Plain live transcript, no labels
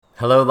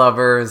Hello,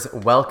 lovers.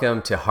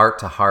 Welcome to Heart,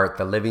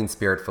 the Living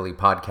Spiritfully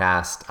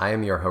podcast. I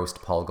am your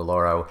host, Paul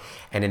Galoro.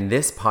 And in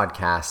this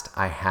podcast,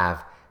 I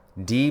have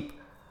deep,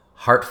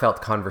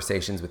 heartfelt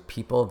conversations with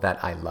people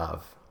that I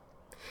love.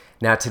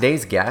 Now,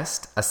 today's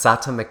guest,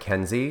 Assata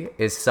McKenzie,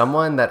 is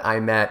someone that I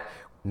met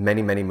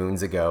many, many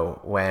moons ago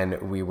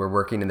when we were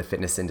working in the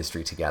fitness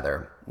industry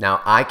together.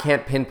 Now, I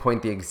can't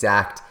pinpoint the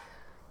exact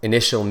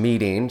initial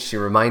meeting. She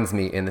reminds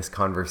me in this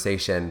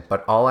conversation,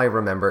 but all I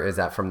remember is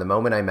that from the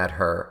moment I met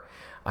her,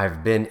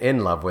 I've been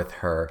in love with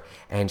her,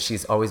 and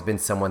she's always been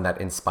someone that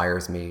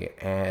inspires me.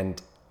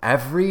 And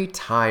every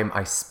time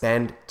I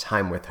spend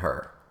time with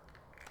her,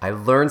 I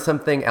learn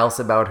something else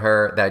about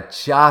her that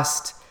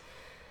just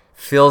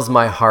fills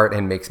my heart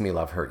and makes me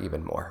love her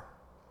even more.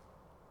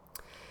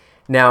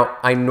 Now,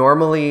 I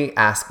normally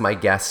ask my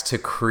guests to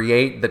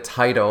create the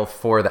title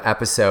for the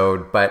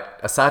episode, but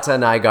Assata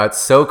and I got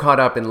so caught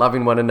up in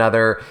loving one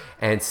another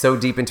and so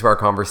deep into our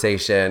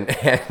conversation,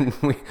 and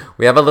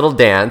we have a little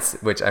dance,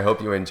 which I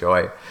hope you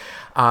enjoy,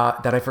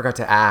 that I forgot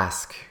to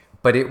ask.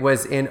 But it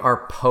was in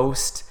our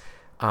post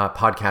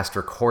podcast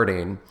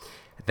recording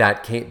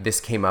that this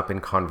came up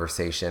in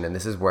conversation, and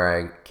this is where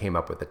I came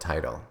up with the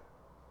title,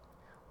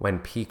 When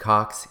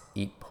Peacocks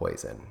Eat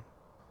Poison.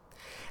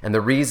 And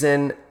the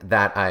reason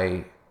that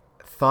I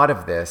thought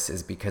of this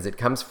is because it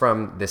comes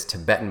from this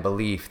Tibetan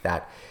belief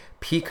that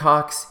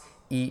peacocks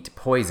eat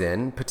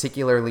poison,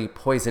 particularly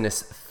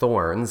poisonous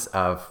thorns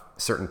of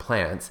certain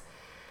plants.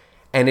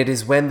 And it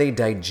is when they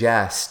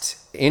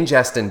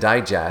ingest and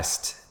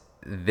digest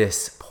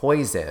this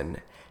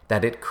poison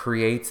that it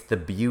creates the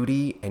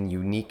beauty and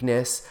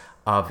uniqueness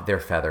of their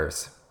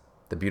feathers,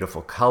 the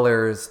beautiful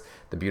colors,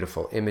 the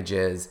beautiful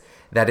images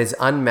that is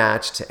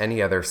unmatched to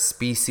any other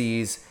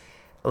species,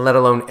 let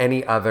alone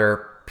any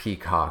other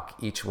peacock.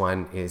 Each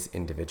one is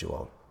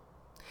individual.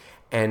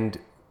 And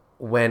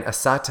when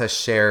Assata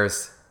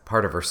shares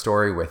part of her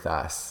story with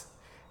us,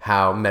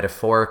 how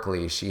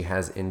metaphorically she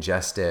has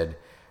ingested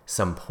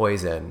some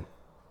poison,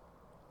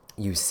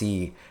 you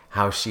see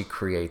how she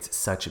creates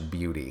such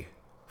beauty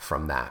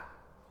from that.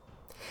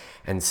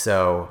 And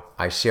so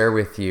I share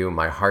with you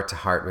my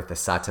heart-to-heart with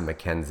Assata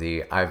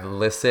McKenzie. I've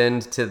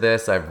listened to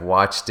this, I've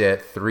watched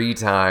it 3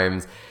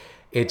 times.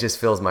 It just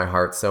fills my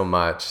heart so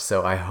much.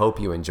 So I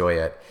hope you enjoy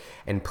it.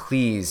 And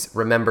please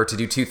remember to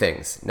do 2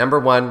 things.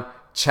 Number 1,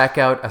 check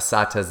out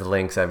Assata's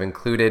links. I've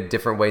included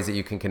different ways that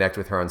you can connect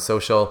with her on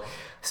social.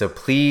 So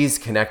please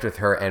connect with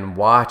her and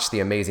watch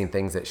the amazing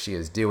things that she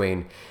is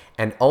doing.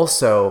 And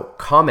also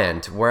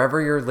comment wherever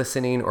you're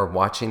listening or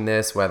watching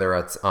this, whether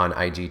it's on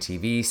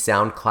IGTV,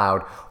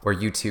 SoundCloud, or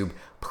YouTube.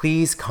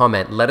 Please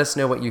comment. Let us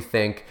know what you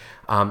think.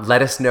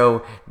 Let us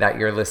know that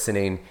you're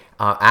listening.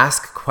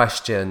 Ask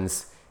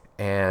questions.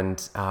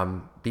 And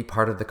be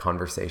part of the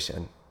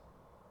conversation.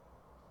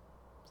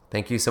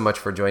 Thank you so much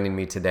for joining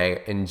me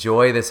today.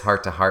 Enjoy this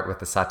heart-to-heart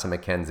with Assata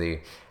McKenzie,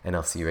 and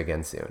I'll see you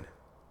again soon.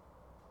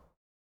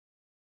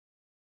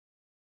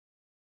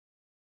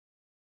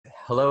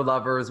 Hello,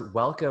 lovers.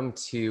 Welcome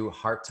to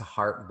Heart,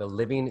 the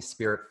Living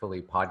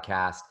Spiritfully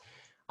podcast.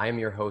 I am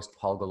your host,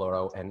 Paul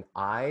Galoro, and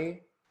I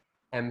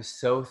am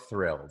so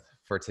thrilled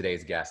for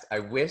today's guest. I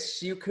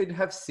wish you could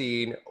have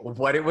seen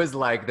what it was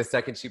like the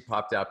second she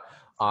popped up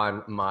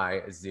on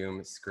my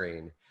Zoom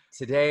screen.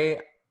 Today,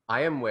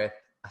 I am with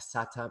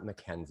Assata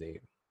McKenzie,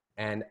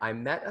 and I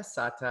met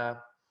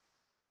Assata,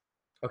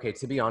 okay,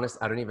 to be honest,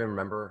 I don't even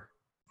remember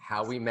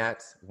how we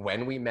met,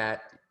 when we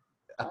met.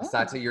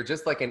 Assata, you're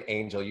just like an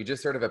angel. You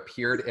just sort of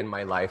appeared in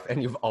my life,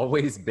 and you've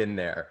always been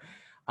there.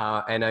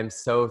 And I'm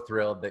so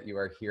thrilled that you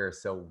are here.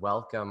 So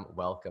welcome,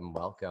 welcome,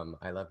 welcome.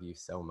 I love you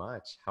so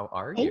much. How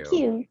are you? Thank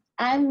you.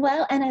 I'm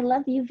well, and I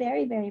love you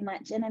very, very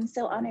much. And I'm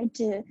so honored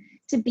to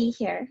be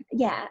here.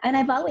 Yeah, and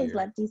I've always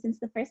loved you since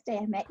the first day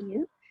I met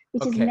you,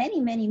 which is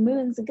many, many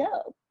moons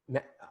ago.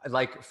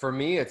 Like for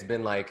me, it's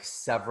been like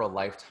several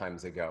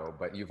lifetimes ago,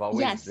 but you've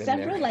always been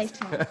several there.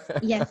 Lifetimes.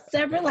 Yes,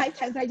 several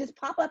lifetimes. I just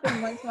pop up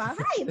in one spot.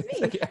 Hi,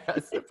 it's me. Yeah,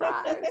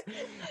 surprise.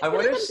 I'm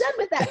done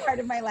with that part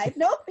of my life.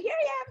 Nope, here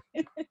I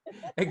am.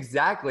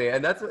 Exactly,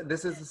 and that's what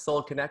this is, the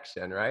soul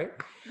connection, right?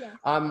 Yes.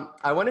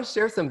 I want to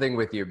share something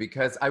with you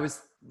because I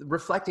was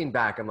reflecting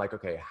back. I'm like,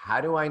 okay,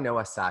 how do I know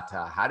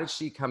Assata? How did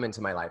she come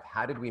into my life?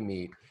 How did we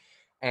meet?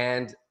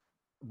 And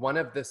one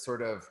of the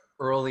sort of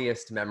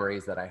earliest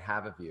memories that I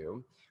have of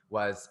you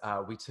was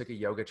we took a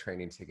yoga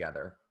training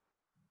together.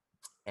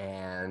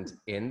 And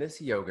in this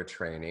yoga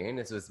training,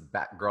 this was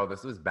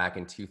back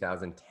in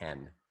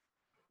 2010.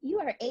 You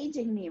are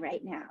aging me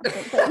right now. But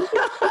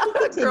you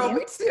can Girl,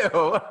 me too.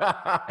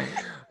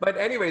 But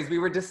anyways, we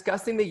were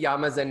discussing the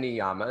yamas and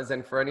niyamas.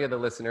 And for any of the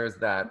listeners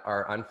that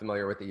are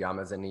unfamiliar with the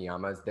yamas and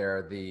niyamas,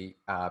 they're the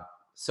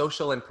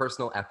social and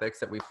personal ethics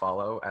that we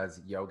follow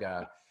as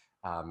yoga,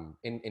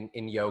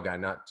 in yoga,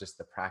 not just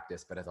the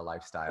practice, but as a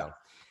lifestyle.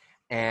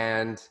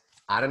 And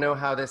I don't know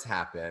how this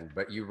happened,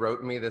 but you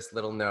wrote me this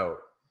little note.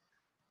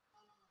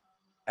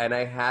 And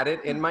I had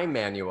it in my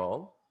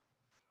manual.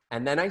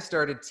 And then I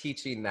started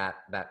teaching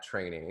that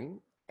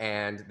training.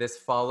 And this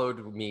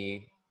followed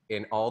me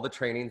in all the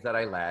trainings that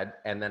I led.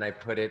 And then I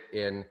put it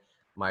in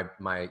my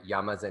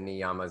Yamas and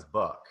Niyamas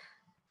book.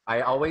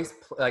 I always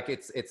like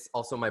it's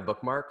also my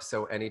bookmark.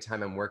 So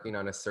anytime I'm working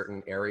on a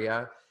certain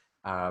area,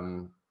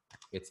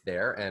 it's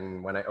there.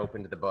 And when I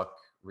opened the book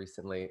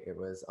recently, it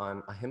was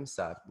on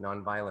ahimsa,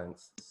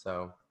 nonviolence.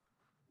 So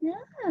Yeah,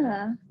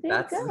 there you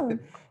that's go.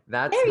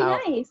 that's Very how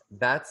nice.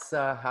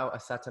 how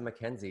Asata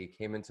Mackenzie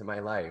came into my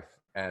life,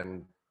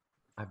 and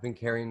I've been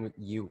carrying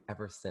you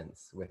ever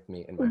since with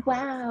me in my heart.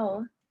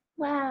 Wow.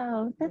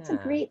 Wow. That's a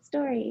Yeah. great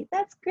story.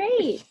 That's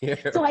great.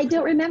 Thank you. So I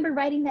don't remember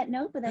writing that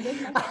note, but that is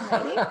my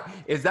handwriting.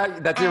 Is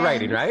that's your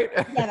writing, And right?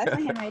 yeah, that's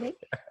my handwriting.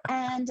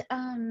 And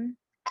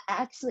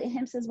actually,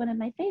 Ahimsa is one of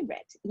my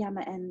favorite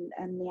Yama and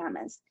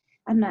Niyamas.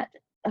 I'm not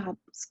uh,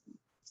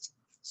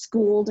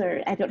 schooled,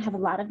 or I don't have a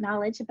lot of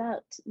knowledge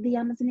about the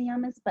Yamas and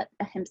Niyamas, but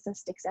Ahimsa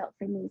sticks out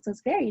for me. So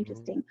it's very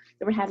interesting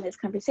that we're having this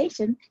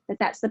conversation,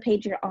 that's the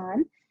page you're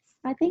on.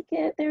 I think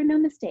there are no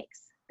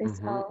mistakes.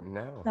 No.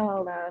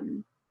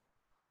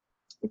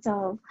 It's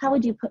all, how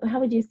would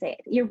you say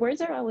it? Your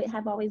words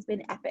have always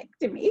been epic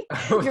to me.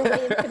 Your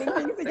way of putting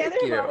things together Thank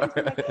have you. always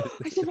been like, oh,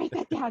 I should write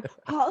that down.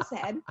 Paul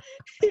said.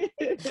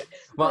 Well,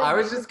 But I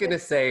was like just gonna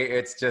say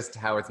it's just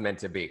how it's meant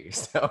to be.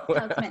 So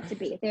how it's meant to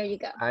be. There you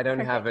go. I don't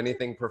have Perfect.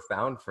 anything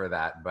profound for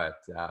that, but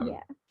Yeah.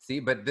 see,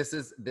 but this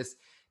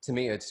to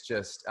me, it's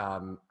just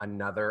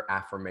another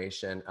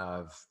affirmation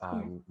of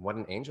what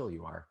an angel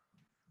you are.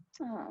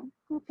 Oh,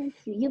 well, thank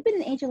you. You've been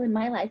an angel in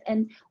my life,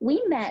 and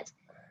we met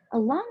a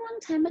long, long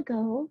time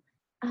ago,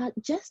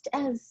 just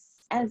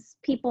as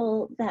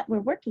people that were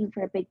working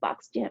for a big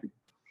box gym.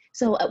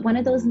 So at one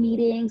of those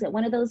meetings, at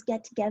one of those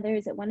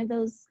get-togethers, at one of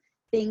those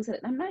things that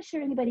I'm not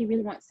sure anybody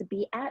really wants to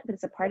be at, but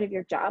it's a part of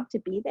your job to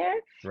be there.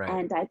 Right.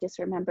 And I just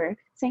remember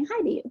saying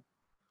hi to you,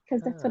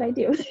 because that's what I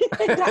do.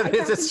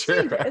 This is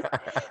true. So I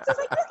was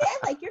like, okay, I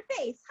like your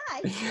face.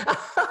 Hi.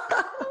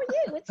 How are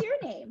you? What's your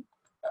name?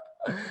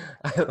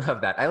 I love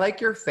that. I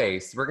like your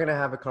face. We're gonna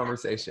have a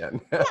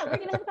conversation. Yeah, we're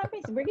gonna have a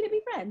conversation. We're gonna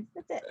be friends.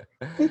 That's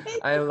it.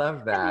 I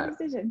love that.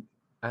 Decision.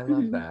 I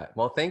love that.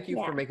 Well, thank you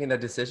for making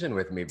that decision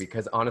with me,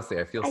 because honestly,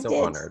 I feel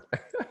so honored.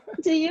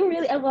 Do you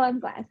really? Oh, well, I'm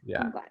glad.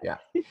 Yeah. I'm glad. Yeah.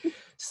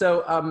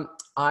 So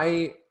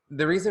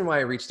the reaon why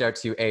I reached out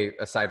to you,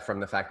 aside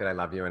from the fact that I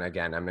love you, and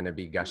again, I'm going to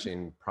be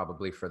gushing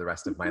probably for the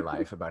rest of my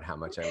life about how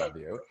much I love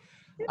you.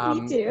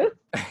 Me too.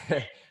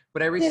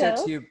 But I reached out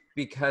to you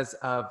because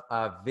of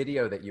a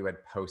video that you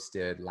had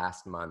posted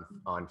last month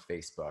on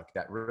Facebook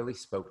that really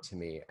spoke to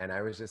me. And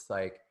I was just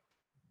like,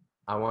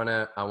 I want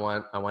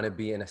to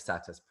be in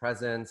Asata's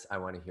presence. I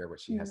want to hear what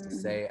she has to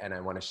say. And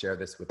I want to share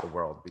this with the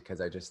world, because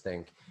I just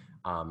think,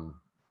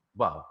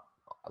 well,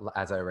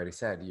 as I already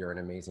said, you're an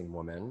amazing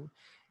woman,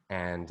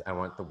 and I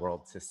want the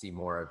world to see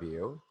more of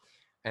you.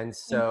 And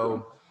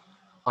so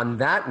on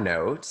that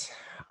note,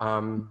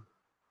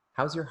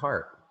 how's your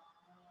heart?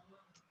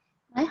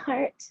 My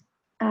heart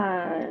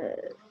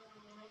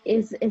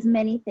is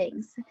many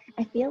things.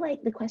 I feel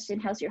like the question,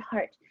 how's your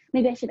heart?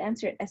 Maybe I should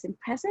answer it as in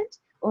present,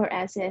 or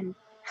as in,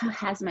 how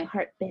has my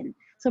heart been?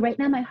 So right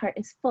now my heart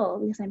is full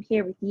because I'm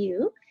here with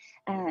you,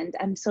 and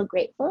I'm so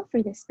grateful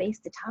for this space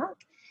to talk.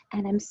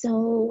 And I'm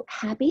so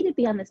happy to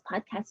be on this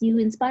podcast. You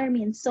inspire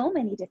me in so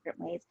many different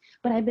ways,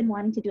 but I've been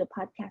wanting to do a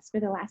podcast for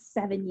the last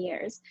 7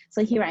 years.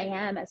 So here I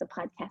am as a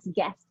podcast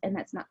guest, and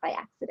that's not by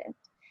accident.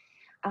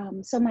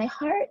 So my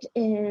heart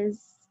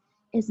is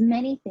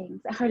many things.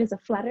 My heart is a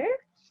flutter.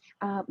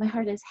 My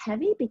heart is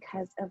heavy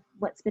because of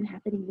what's been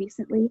happening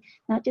recently,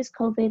 not just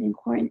COVID and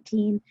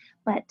quarantine,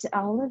 but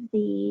all of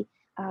the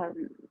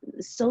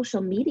social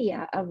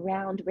media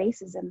around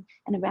racism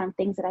and around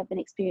things that I've been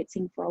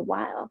experiencing for a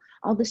while.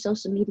 All the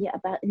social media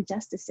about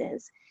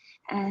injustices,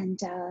 and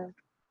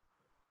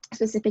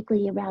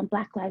specifically around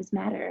Black Lives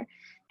Matter,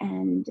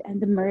 and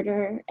the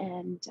murder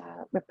and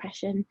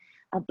repression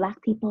of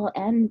Black people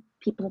and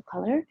people of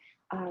color,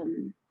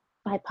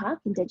 BIPOC,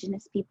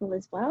 Indigenous people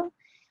as well.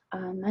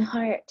 My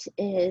heart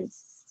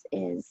is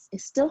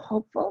still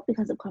hopeful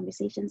because of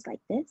conversations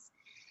like this.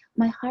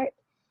 My heart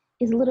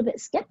is a little bit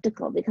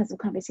skeptical because of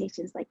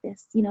conversations like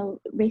this. You know,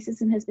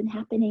 racism has been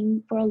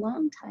happening for a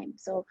long time.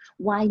 So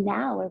why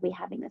now are we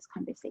having this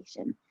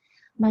conversation?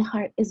 My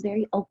heart is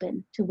very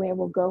open to where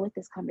we'll go with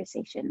this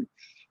conversation.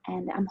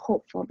 And I'm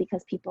hopeful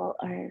because people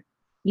are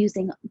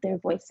using their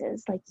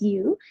voices, like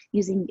you,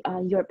 using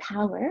your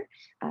power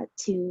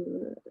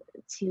to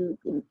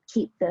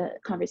keep the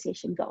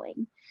conversation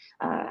going.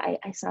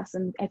 I saw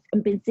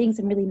I've been seeing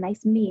some really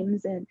nice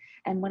memes,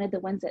 and one of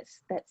the ones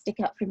that stick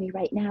out for me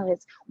right now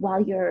is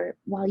while your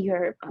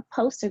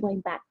posts are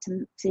going back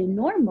to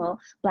normal,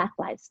 Black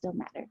lives still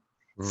matter.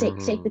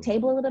 Shake the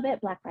table a little bit,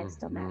 Black lives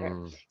still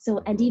matter.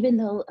 So, and even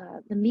though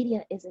the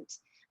media isn't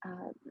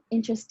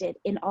interested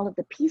in all of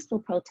the peaceful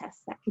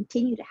protests that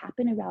continue to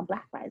happen around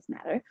Black Lives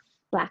Matter,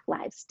 Black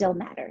lives still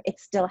matter.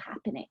 It's still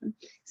happening.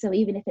 So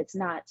even if it's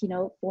not,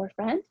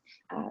 forefront,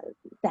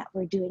 that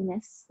we're doing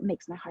this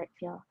makes my heart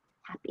feel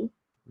happy.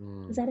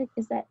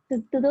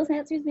 Do those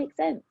answers make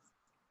sense?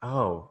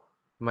 Oh,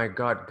 My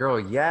God, girl,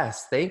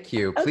 yes, thank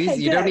you. Please,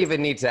 Okay, you don't good.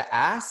 even need to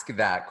ask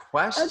that Okay,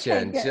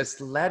 question. good. Just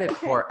let it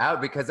Okay. pour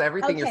out because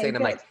everything you're Okay, saying,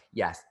 I'm good. like,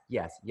 yes,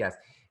 yes, yes.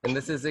 And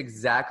this is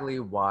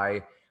exactly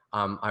why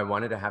I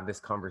wanted to have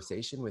this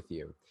conversation with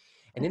you.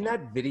 And in Okay.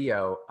 that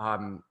video,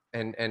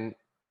 and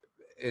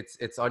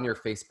it's on your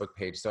Facebook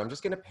page. So I'm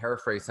just going to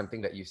paraphrase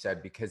something that you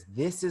said because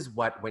this is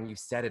what, when you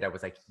said it, I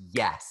was like,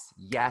 yes,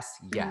 yes,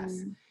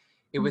 yes. Mm,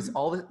 It was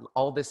mm,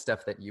 all this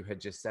stuff that you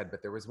had just said,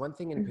 but there was one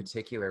thing in mm.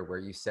 particular where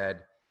you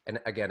said, and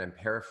again, I'm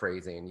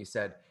paraphrasing. You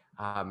said,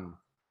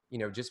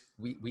 just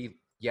we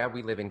yeah,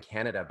 we live in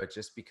Canada, but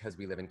just because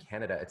we live in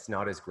Canada, it's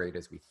not as great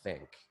as we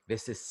think.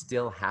 This is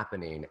still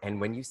happening. And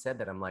when you said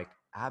that, I'm like,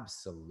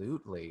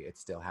 absolutely,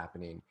 it's still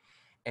happening.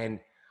 And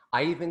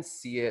I even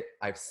see it.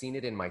 I've seen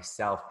it in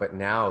myself, but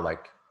now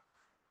like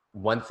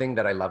one thing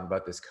that I love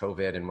about this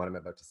COVID and what I'm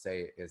about to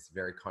say is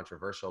very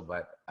controversial,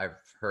 but I've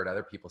heard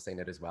other people saying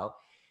it as well.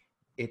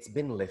 It's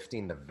been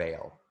lifting the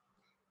veil.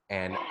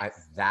 And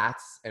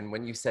Yes. and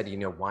when you said,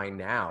 why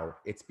now?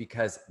 It's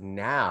because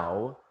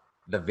now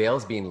the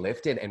veil's being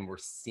lifted and we're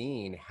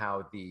seeing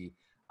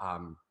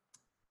um,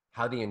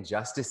 how the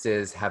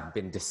injustices have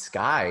been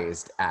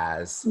disguised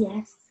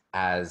Yes.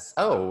 as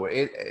oh,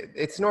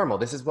 it's normal.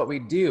 This is what we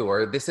do,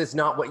 or this is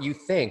not what you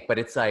think. But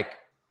it's like,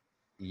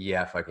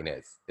 yeah, fucking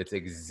is. It's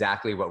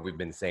exactly what we've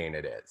been saying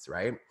it is,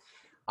 right?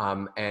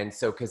 And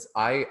so, because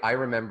I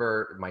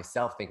remember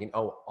myself thinking,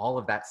 oh, all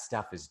of that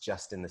stuff is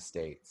just in the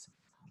States.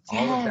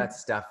 All of that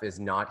Yes. stuff is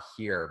not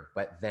here.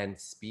 But then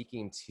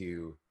speaking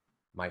to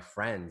my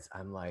friends,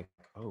 I'm like,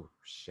 oh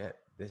shit,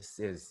 this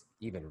is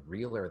even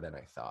realer than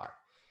I thought.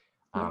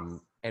 Yes.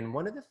 And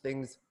one of the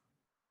things,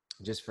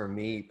 just for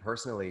me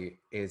personally,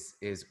 is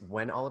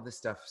when all of this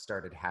stuff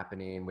started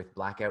happening with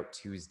Blackout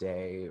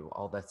Tuesday,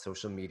 all that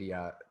social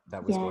media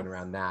that was going Yes.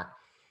 around that,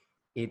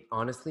 it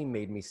honestly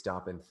made me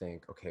stop and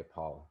think, okay,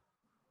 Paul,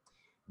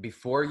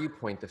 before you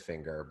point the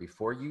finger,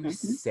 before you Mm-hmm.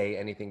 say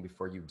anything,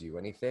 before you do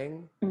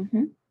anything,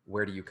 Mm-hmm.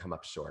 where do you come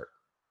up short?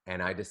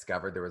 And I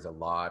discovered there was a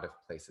lot of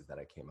places that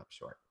I came up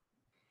short.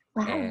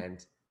 Wow.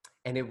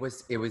 And it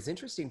was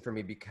interesting for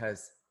me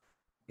because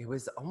it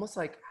was almost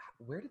like,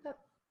 where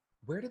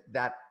did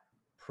that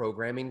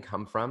programming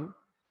come from?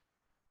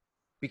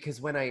 Because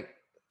when I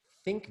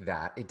think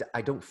that,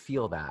 I don't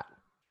feel that,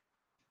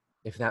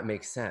 if that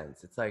makes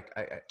sense. It's like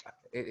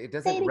it Say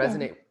doesn't it again.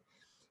 resonate.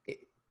 It,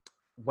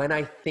 when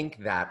I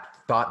think that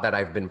thought that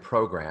I've been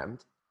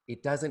programmed,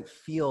 it doesn't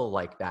feel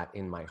like that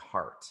in my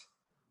heart,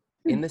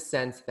 Hmm. in the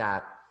sense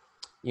that,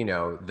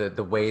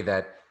 the way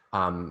that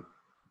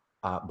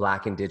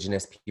Black,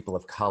 Indigenous, people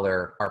of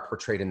color are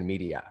portrayed in the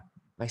media.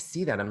 I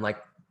see that. I'm like,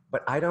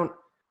 but I don't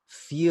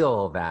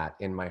feel that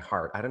in my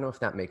heart. I don't know if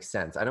that makes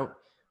sense. I don't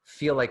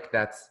feel like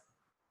that's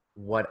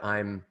what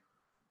I'm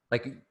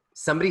like.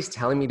 Somebody's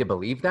telling me to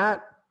believe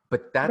that,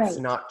 but that's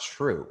Right. not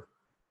true.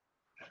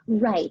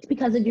 Right.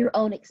 Because of your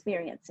own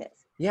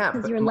experiences. Yeah,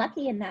 Because but you're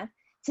lucky enough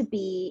to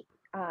be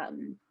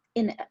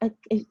in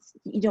if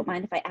you don't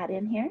mind if I add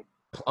in here.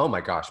 oh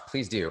my gosh,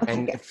 please do. Okay,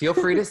 And good. feel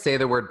free to say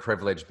the word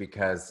privilege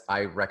because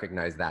I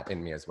recognize that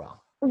in me as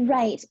well.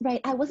 Right,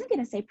 right. I wasn't going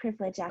to say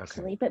privilege Okay.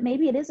 actually, but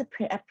maybe it is a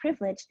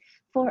privilege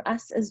for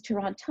us as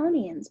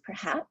Torontonians,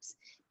 perhaps,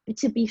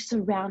 to be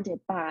surrounded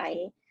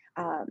by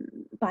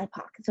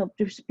BIPOC. So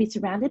to be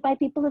surrounded by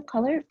people of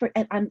color.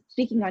 And I'm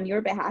speaking on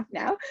your behalf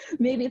now.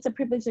 Maybe it's a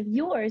privilege of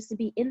yours to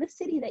be in the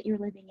city that you're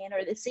living in,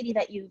 or the city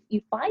that you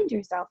find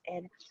yourself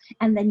in,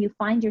 and then you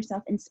find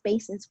yourself in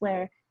spaces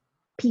where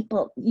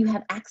you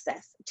have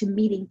access to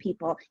meeting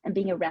people and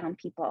being around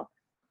people,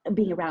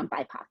 being around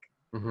BIPOC.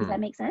 Does Hmm. that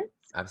make sense?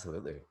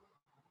 Absolutely.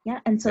 Yeah.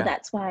 And so Yeah.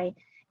 that's why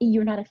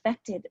you're not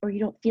affected, or you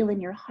don't feel in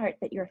your heart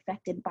that you're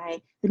affected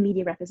by the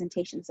media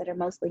representations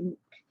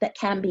that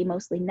can be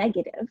mostly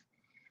negative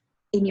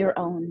in your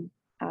own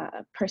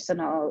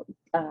personal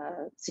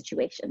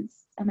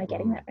situations. Am I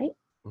getting Hmm. that right?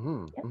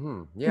 Hmm. Yep.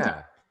 Hmm. Okay.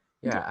 Yeah.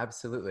 Yeah, Okay.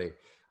 absolutely.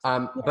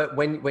 Yes. But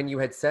when you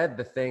had said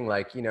the thing,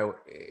 like,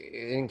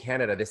 in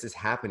Canada, this is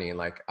happening,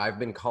 like I've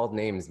been called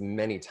names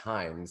many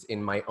times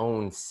in my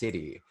own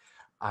city.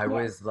 I Yes.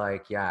 was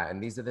like, yeah,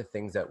 and these are the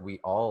things that we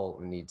all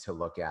need to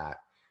look at.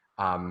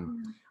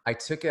 Um, I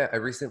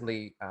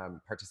recently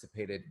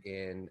participated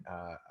in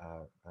a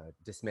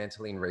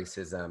dismantling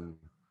racism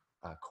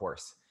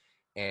course,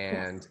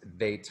 and Yes.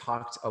 they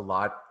talked a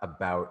lot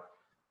about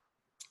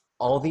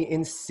all the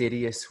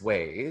insidious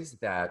ways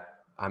that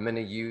I'm going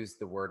to use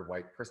the word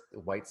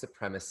white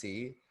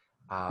supremacy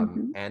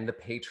Mm-hmm. and the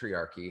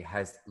patriarchy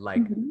has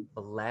like Mm-hmm.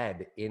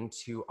 bled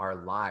into our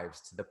lives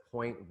to the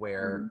point Mm.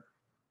 where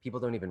people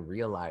don't even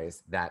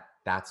realize that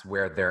that's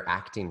where they're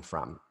acting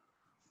from,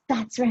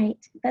 That's right.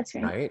 That's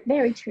right. right?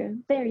 Very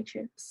true. Very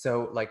true.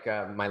 So, like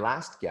my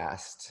last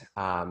guest,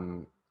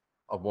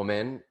 a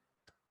woman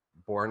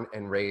born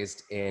and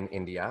raised in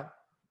India,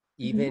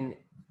 Mm-hmm. even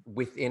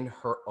within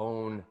her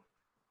own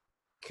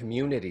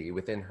community,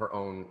 within her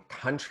own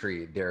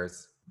country,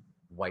 there's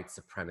white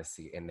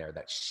supremacy in there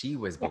that she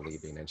was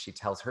believing, Yes. and she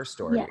tells her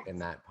story in Yes.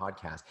 that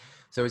podcast.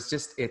 So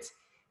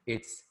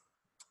it's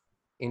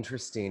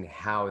interesting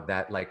how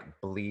that like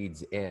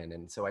bleeds in.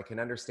 And so I can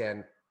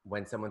understand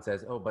when someone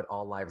says, oh, but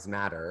all lives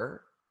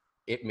matter,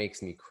 it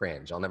makes me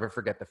cringe. I'll never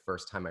forget the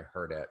first time I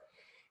heard it.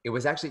 It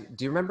was actually,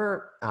 do you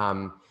remember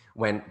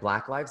when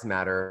Black Lives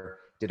Matter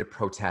did a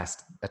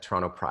protest at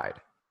Toronto Pride?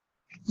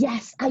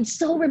 Yes, I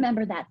so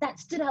remember that. That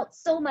stood out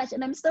so much.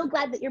 And I'm so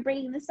glad that you're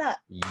bringing this up.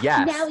 Now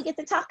Yes. we get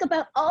to talk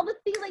about all the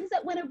feelings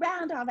that went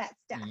around all that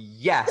stuff. So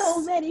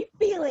Yes. many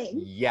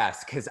feelings.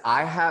 Yes. Because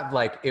I have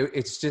like,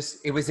 it's just,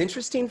 it was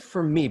interesting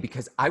for me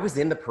because I was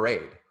in the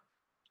parade.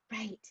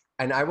 Right.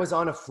 And I was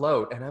on a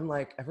float and I'm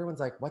like, everyone's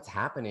like, what's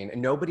happening?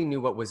 And nobody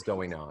knew what was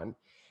going on.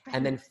 Right.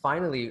 And then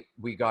finally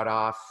we got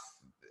off,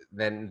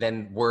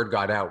 then word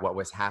got out what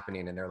was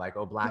happening. And they're like,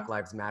 oh, Black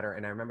Lives Matter.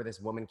 And I remember this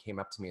woman came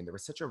up to me and there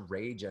was such a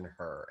rage in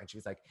her. And she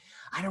was like,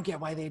 I don't get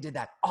why they did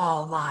that.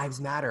 All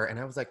lives matter. And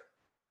I was like,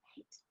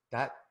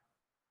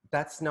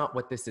 that's not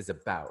what this is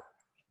about.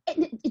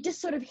 And it just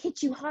sort of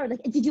hit you hard.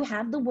 Like, did you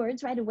have the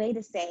words right away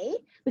to say?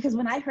 Because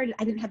when I heard it,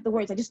 I didn't have the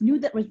words. I just knew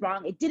that was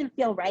wrong. It didn't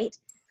feel right.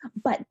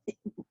 But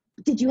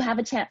did you have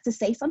a chance to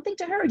say something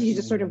to her, or did you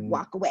just sort of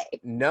walk away?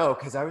 No,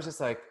 because I was just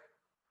like,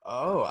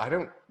 oh,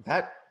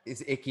 that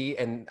is icky.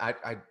 And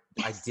I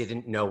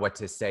didn't know what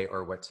to say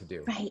or what to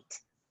do. Right.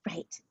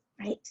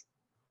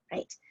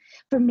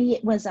 For me,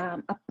 it was,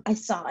 I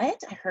saw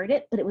it, I heard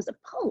it, but it was a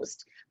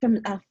post from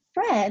a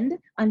friend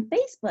on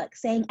Facebook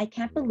saying, I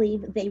can't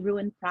believe they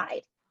ruined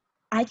Pride.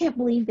 I can't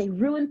believe they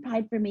ruined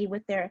Pride for me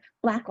with their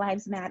Black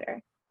Lives Matter.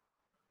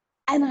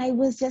 And I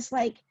was just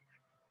like,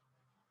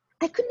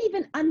 I couldn't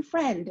even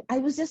unfriend. I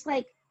was just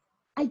like,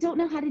 I don't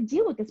know how to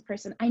deal with this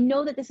person. I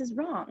know that this is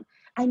wrong.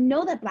 I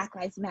know that Black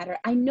Lives Matter.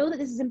 I know that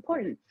this is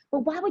important.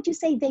 But why would you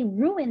say they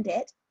ruined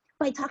it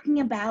by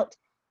talking about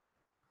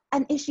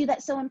an issue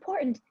that's so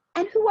important?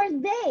 And who are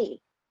they?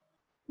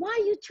 Why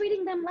are you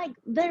treating them like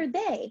they're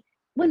they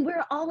when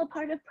we're all a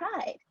part of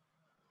Pride?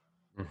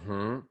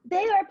 Mm-hmm.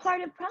 They are a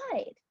part of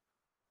Pride.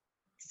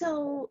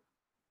 So,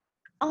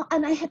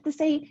 and I have to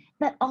say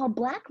that all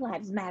Black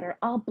lives matter,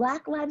 all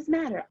Black lives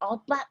matter,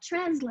 all Black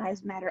trans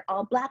lives matter,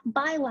 all Black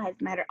bi lives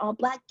matter, all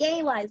Black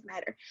gay lives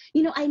matter.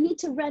 You know, I need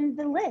to run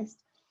the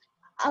list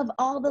of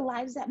all the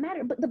lives that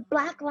matter. But the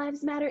Black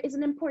Lives Matter is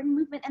an important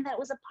movement, and that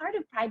was a part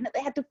of Pride, and that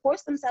they had to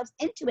force themselves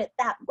into it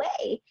that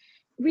way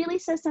really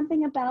says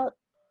something about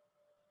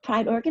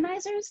Pride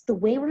organizers, the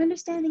way we're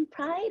understanding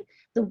Pride,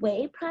 the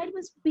way Pride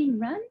was being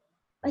run.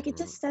 Like, it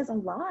just says a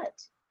lot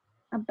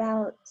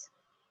about,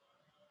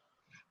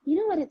 you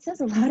know what it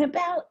says a lot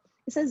about?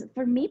 It says,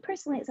 for me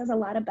personally, it says a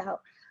lot about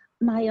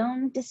my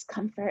own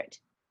discomfort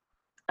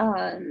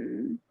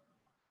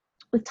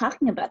with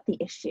talking about the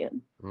issue.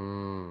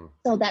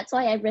 So that's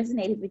why I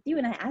resonated with you.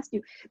 And I asked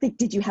you, like,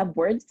 did you have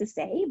words to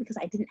say? Because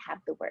I didn't have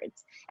the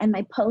words. And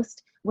my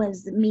post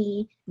was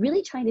me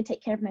really trying to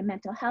take care of my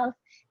mental health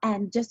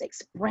and just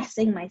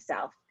expressing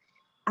myself,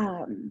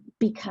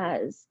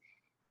 because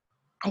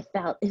I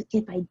felt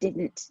if I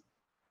didn't,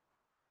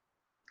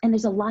 and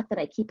there's a lot that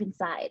I keep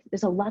inside.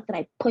 There's a lot that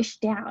I push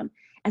down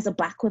as a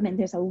Black woman.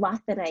 There's a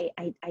lot that I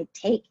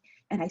take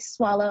and I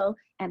swallow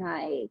and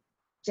I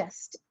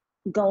just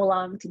go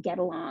along to get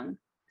along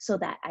so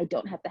that I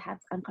don't have to have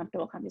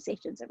uncomfortable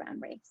conversations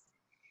around race.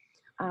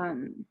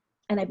 And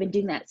I've been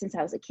doing that since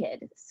I was a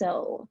kid.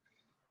 So,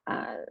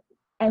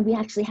 and we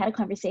actually had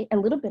a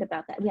little bit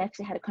about that. We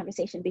actually had a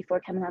conversation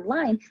before coming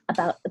online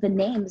about the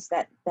names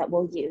that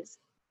we'll use,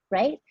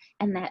 right?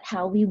 And that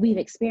how we've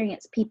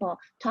experienced people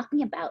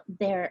talking about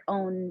their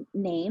own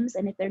names.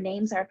 And if their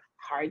names are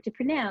hard to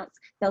pronounce,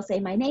 they'll say,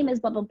 my name is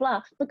blah, blah,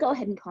 blah, but go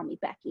ahead and call me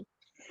Becky.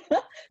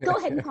 Go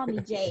ahead and call me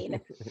Jane,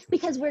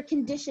 because we're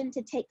conditioned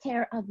to take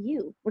care of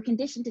you. We're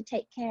conditioned to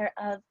take care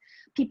of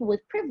people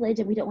with privilege,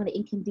 and we don't want to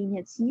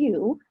inconvenience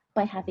you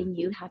by having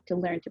you have to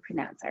learn to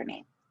pronounce our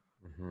name.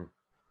 Mm-hmm.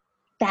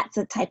 That's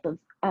a type of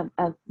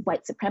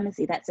white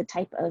supremacy. That's a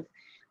type of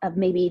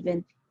maybe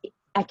even,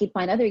 I could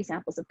find other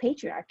examples of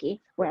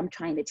patriarchy where I'm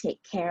trying to take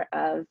care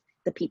of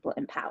the people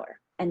in power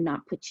and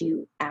not put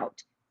you out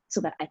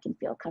so that I can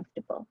feel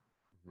comfortable.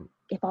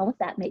 If all of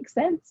that makes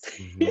sense.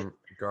 Mm-hmm.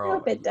 Girl, I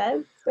hope it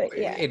does, but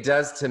yeah. It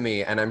does to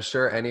me. And I'm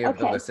sure any of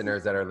the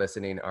listeners that are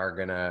listening are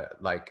gonna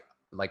like,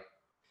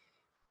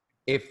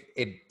 if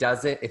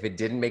it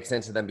didn't make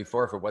sense to them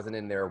before, if it wasn't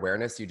in their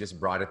awareness, you just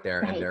brought it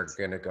there, right. And they're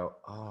gonna go,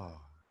 oh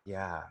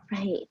yeah.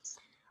 Right.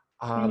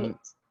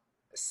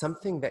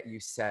 Something that you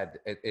said,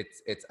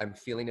 it's I'm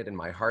feeling it in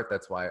my heart.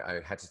 That's why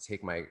I had to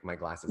take my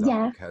glasses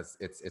off, because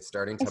it's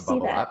starting to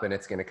bubble up and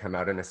it's gonna come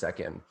out in a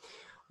second.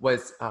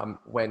 Was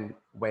when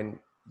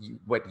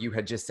what you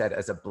had just said,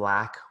 as a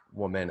Black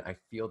woman, I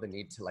feel the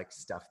need to like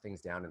stuff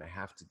things down, and I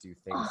have to do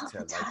things to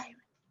like.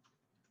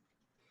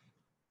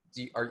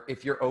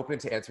 If you're open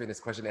to answering this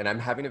question, and I'm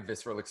having a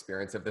visceral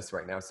experience of this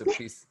right now, so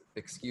please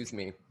excuse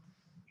me.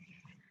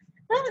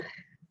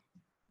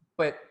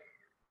 But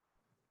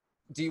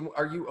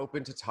are you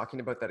open to talking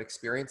about that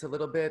experience a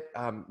little bit?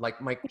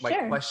 Like my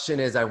question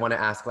is, I want to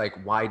ask, like,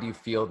 why do you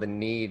feel the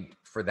need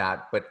for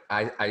that? But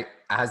I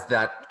as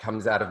that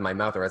comes out of my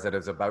mouth, or as it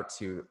is about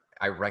to,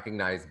 I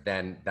recognize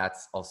then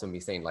that's also me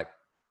saying, like,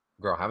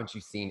 girl, haven't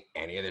you seen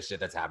any of this shit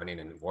that's happening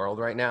in the world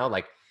right now?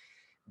 Like,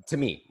 to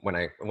me, I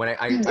Yeah,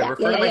 yeah, refer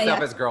to yeah, yeah, myself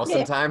yeah. as girl Yeah,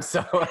 yeah. sometimes.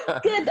 So,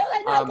 Good. No,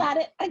 I know. I got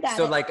it. I got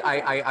so it. like I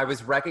got it. I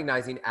was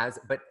recognizing as,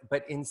 but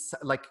in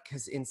like,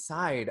 because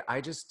inside,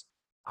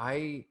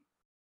 I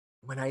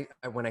when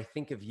I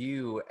think of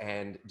you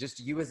and just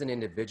you as an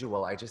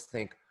individual, I just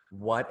think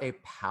what a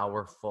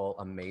powerful,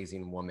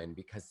 amazing woman,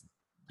 because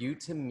you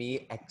to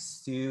me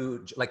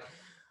exude like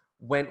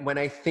when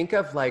I think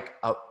of like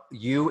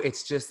you,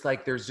 it's just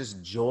like there's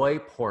just joy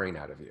pouring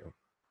out of you,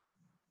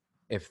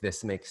 if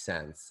this makes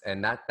sense.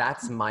 And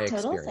that's my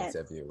Total experience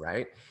of sense. you,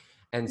 right?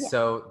 And Yeah.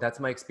 so that's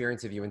my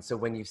experience of you. And so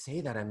when you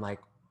say that, I'm like,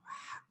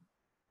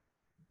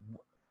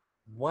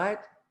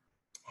 what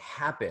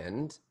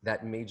happened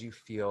that made you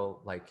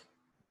feel like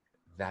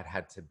that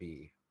had to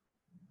be?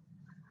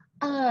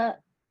 Uh,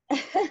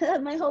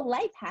 my whole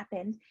life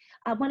happened.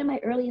 One of my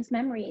earliest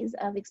memories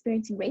of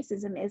experiencing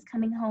racism is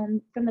coming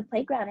home from the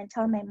playground and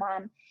telling my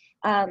mom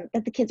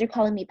that the kids are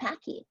calling me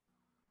Packy.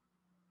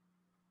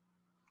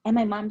 And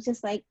my mom's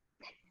just like,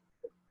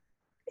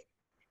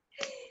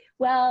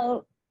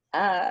 well,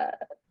 uh,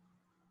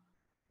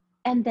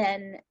 and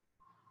then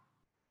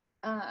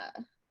uh,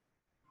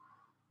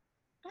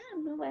 I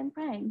don't know why I'm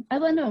crying. I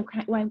don't know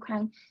why I'm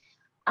crying.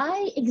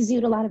 I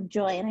exude a lot of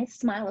joy and I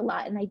smile a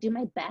lot and I do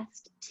my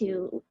best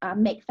to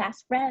make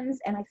fast friends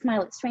and I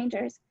smile at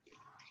strangers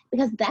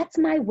because that's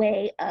my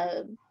way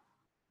of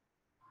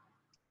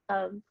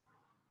of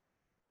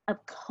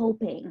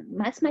coping.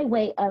 That's my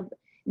way of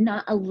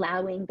not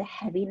allowing the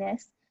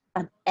heaviness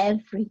of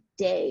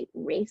everyday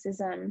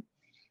racism,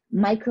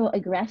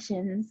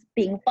 microaggressions,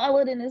 being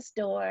followed in a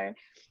store,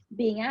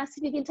 being asked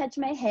if you can touch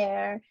my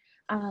hair,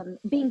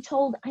 being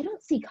told I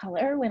don't see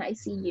color when I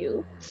see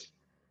you.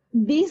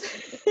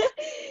 These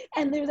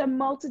and there's a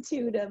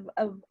multitude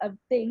of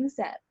things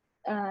that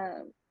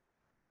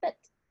that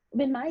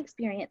in my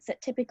experience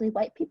that typically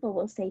white people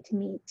will say to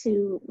me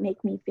to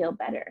make me feel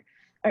better,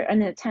 or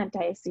an attempt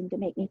I assume to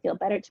make me feel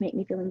better, to make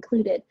me feel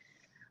included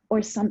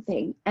or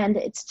something. And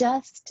it's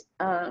just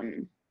for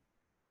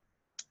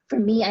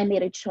me, I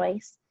made a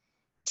choice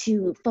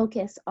to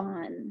focus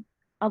on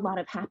a lot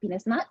of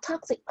happiness, not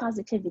toxic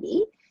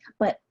positivity,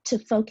 but to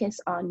focus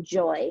on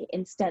joy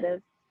instead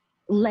of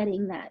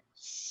letting that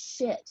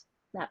shit,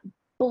 that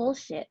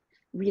bullshit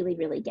really,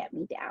 really get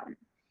me down.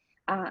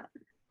 Um,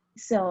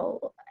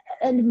 so,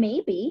 and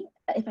maybe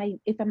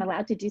if I'm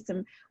allowed to do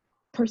some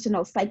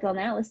personal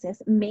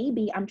psychoanalysis,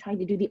 maybe I'm trying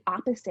to do the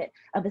opposite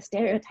of a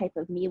stereotype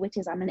of me, which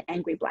is I'm an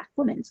angry Black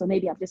woman. So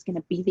maybe I'm just going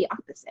to be the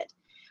opposite.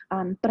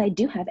 But I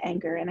do have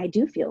anger and I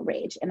do feel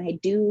rage and I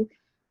do,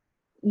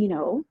 you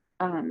know,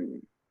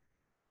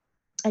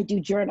 I do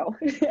journal.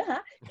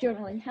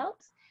 Journaling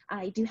helps.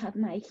 I do have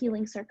my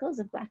healing circles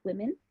of Black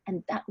women,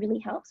 and that really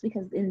helps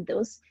because in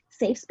those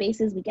safe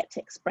spaces, we get to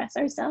express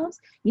ourselves.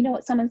 You know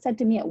what someone said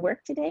to me at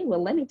work today?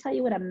 Well, let me tell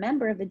you what a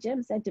member of the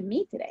gym said to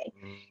me today,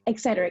 et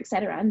cetera, et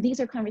cetera. And these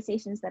are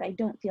conversations that I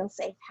don't feel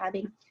safe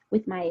having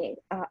with my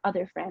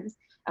other friends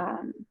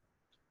that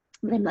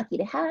I'm lucky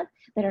to have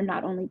that are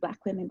not only Black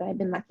women, but I've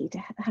been lucky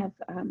to have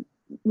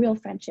real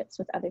friendships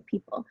with other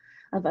people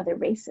of other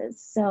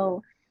races.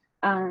 So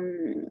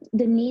the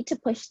need to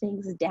push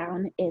things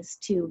down is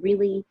to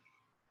really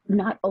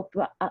not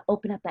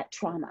open up that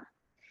trauma.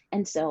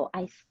 And so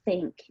I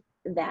think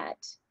that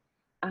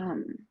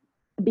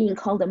being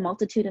called a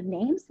multitude of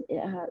names,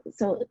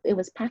 so it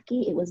was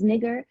Packy, it was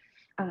nigger,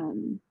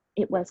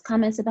 it was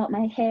comments about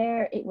my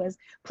hair, it was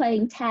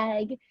playing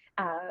tag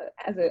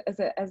as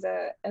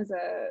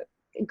a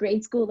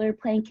grade schooler,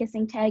 playing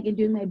kissing tag and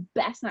doing my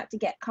best not to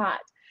get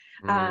caught.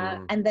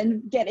 And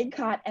then getting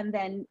caught, and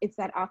then it's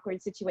that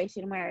awkward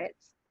situation where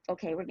it's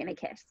okay, we're gonna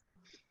kiss,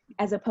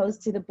 as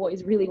opposed to the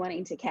boys really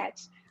wanting to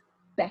catch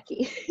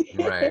Becky.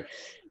 Right.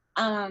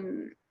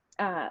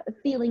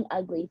 Feeling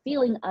ugly,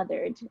 feeling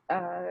othered,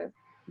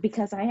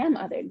 because I am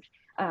othered,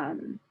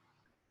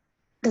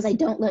 because I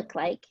don't look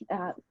like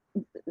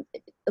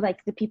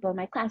the people in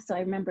my class. So I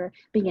remember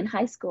being in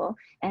high school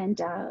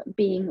and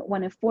being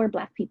one of 4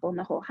 Black people in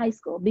the whole high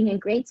school, being in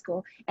grade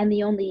school, and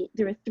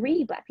there were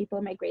 3 Black people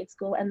in my grade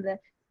school, and the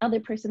other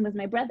person was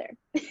my brother.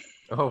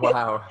 Oh,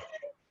 wow.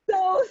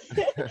 So,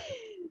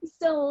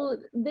 so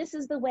this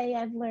is the way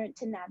I've learned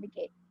to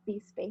navigate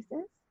these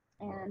spaces,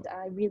 and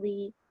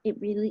it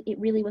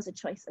really was a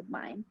choice of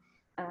mine,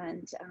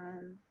 and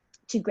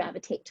to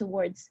gravitate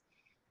towards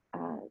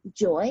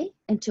joy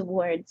and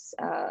towards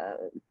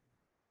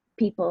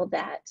people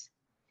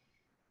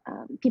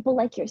people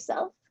like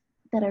yourself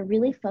that are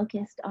really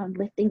focused on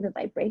lifting the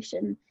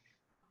vibration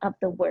of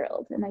the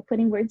world. Am I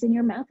putting words in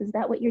your mouth? Is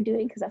that what you're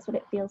doing? Because that's what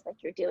it feels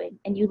like you're doing.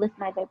 And you lift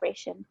my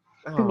vibration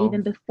from Oh,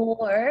 even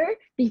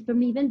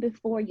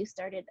before you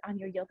started on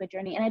your yoga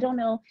journey. And I don't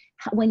know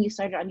when you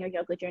started on your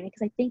yoga journey,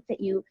 because I think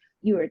that you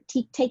were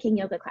taking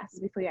yoga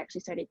classes before you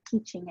actually started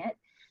teaching it.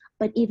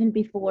 But even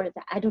before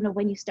that, I don't know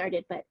when you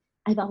started, but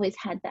I've always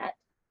had that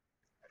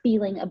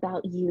feeling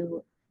about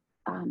you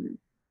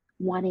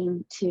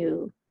wanting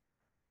to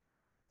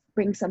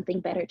bring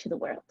something better to the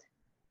world.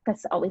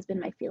 That's always been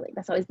my feeling.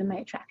 That's always been my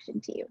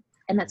attraction to you.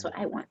 And that's what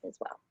I want as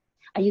well.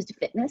 I used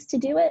fitness to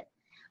do it.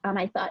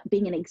 I thought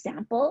being an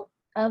example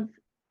of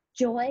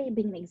joy,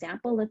 being an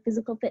example of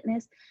physical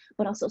fitness,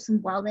 but also some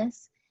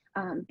wellness,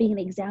 being an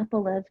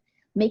example of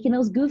making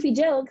those goofy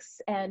jokes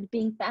and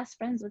being fast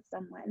friends with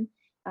someone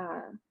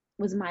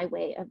was my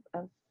way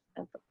of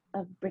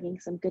bringing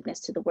some goodness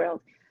to the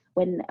world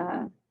when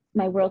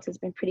my world has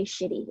been pretty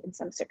shitty in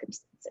some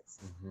circumstances.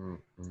 Mm-hmm,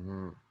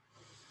 mm-hmm.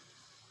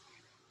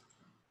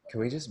 Can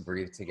we just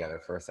breathe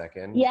together for a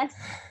second? Yes.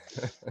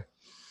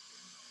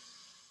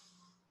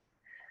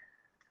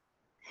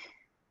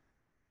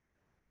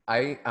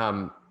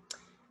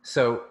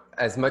 So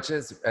as much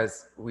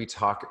as we've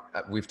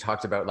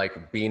talked about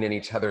like being in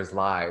each other's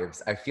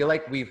lives, I feel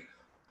like we've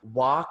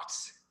walked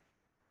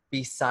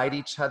beside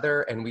each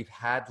other and we've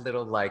had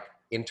little like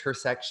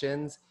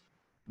intersections,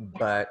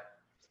 but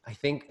I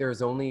think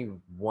there's only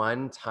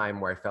one time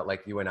where I felt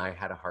like you and I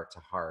had a heart to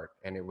heart,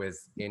 and it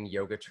was in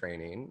yoga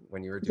training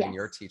when you were doing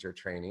your teacher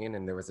training,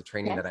 and there was a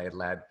training that I had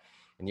led,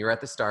 and you were at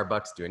the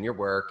Starbucks doing your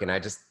work, and I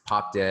just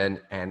popped in,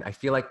 and I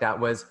feel like that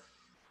was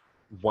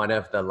one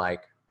of the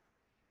like,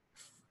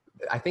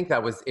 I think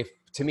that was, if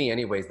to me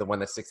anyways, the one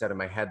that sticks out in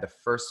my head, the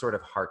first sort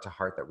of heart to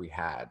heart that we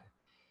had.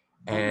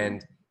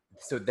 And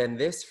so then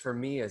this for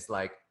me is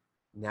like,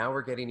 now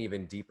we're getting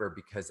even deeper,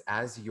 because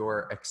as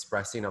you're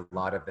expressing a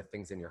lot of the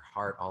things in your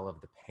heart, all of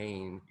the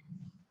pain,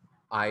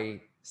 I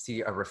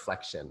see a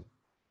reflection.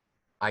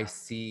 I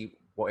see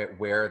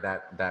where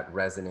that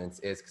resonance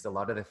is, because a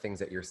lot of the things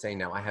that you're saying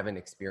now, I haven't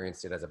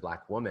experienced it as a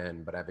Black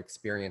woman, but I've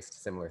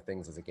experienced similar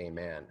things as a gay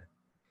man.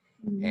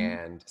 Mm-hmm.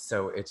 And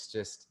so it's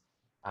just,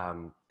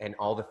 and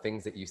all the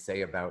things that you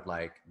say about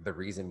like the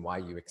reason why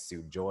you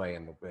exude joy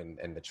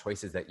and the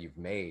choices that you've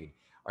made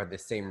are the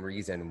same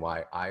reason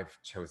why I've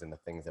chosen the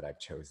things that I've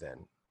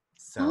chosen.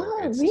 So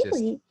it's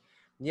really? Just,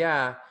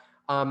 yeah.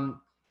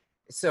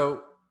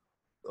 So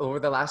over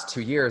the last 2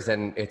 years,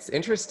 and it's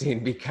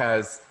interesting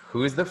because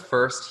who's the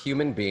first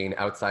human being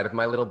outside of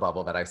my little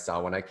bubble that I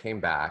saw when I came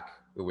back?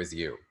 It was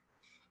you.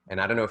 And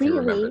I don't know if you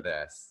remember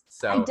this.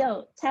 So I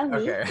don't. Tell me.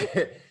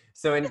 Okay.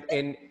 So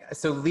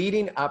so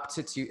leading up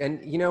to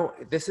and you know,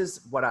 this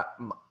is what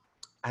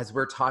as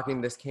we're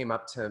talking, this came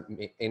up to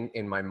me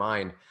in my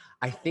mind.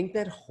 I think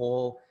that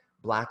whole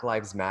Black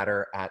Lives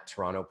Matter at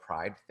Toronto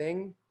Pride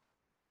thing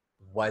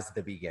was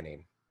the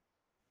beginning.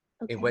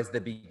 Okay. It was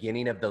the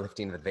beginning of the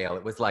lifting of the veil.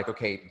 It was like,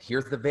 okay,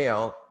 here's the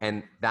veil,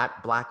 and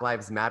that Black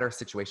Lives Matter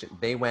situation,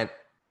 they went,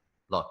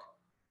 look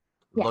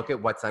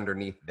at what's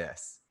underneath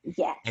this.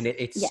 Yes. And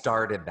it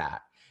started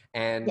that.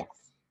 And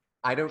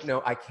I don't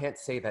know, I can't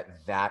say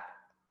that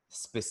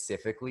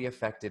specifically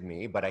affected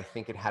me, but I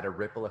think it had a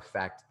ripple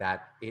effect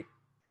that it,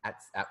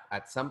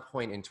 at some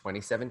point in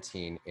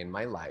 2017 in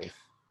my life,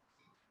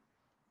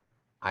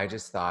 I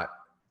just thought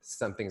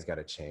something's got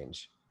to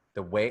change.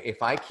 The way,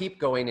 if I keep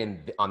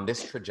going on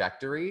this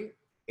trajectory,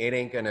 it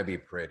ain't going to be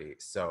pretty.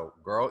 So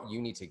girl,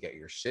 you need to get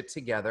your shit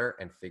together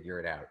and figure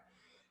it out.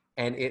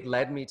 And it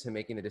led me to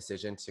making the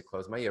decision to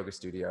close my yoga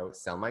studio,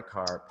 sell my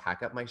car,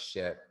 pack up my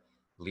shit,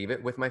 leave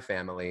it with my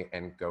family,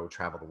 and go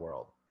travel the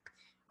world.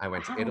 I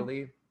went to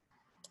Italy.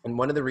 And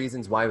one of the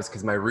reasons why was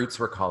because my roots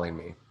were calling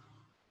me.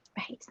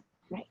 Right.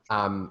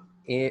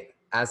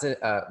 As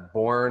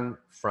born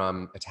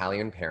from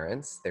Italian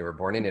parents, they were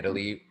born in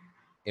Italy,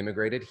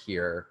 immigrated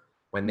here.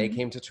 When they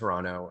came to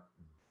Toronto,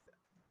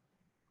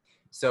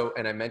 so,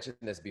 and I mentioned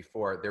this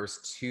before, there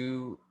was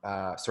two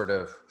sort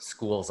of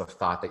schools of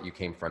thought that you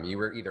came from. You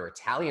were either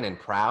Italian and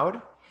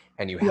proud,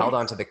 and you held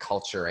on to the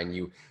culture, and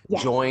you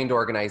joined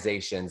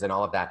organizations and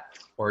all of that,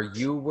 or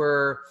you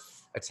were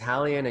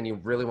Italian and you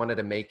really wanted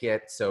to make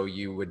it, so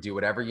you would do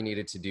whatever you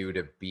needed to do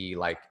to be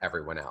like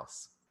everyone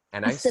else.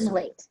 And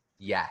assimilate.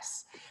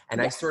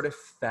 I sort of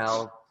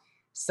fell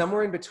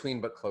somewhere in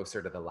between, but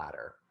closer to the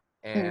latter.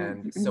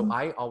 And so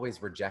I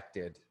always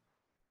rejected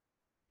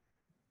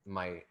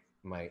my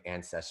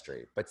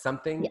ancestry, but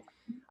something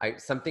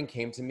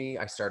came to me.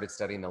 I started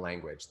studying the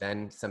language.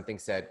 Then something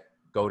said,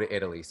 go to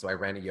Italy. So I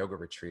ran a yoga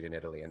retreat in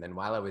Italy. And then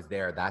while I was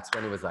there, that's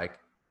when it was like,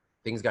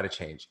 things got to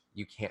change.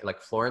 You can't,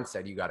 like Florence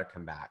said, you got to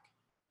come back.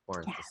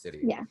 Florence, the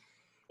city. Yeah.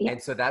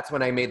 And so that's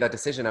when I made that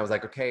decision. I was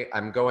like, okay,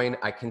 I'm going,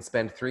 I can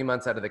spend 3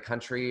 months out of the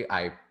country.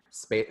 I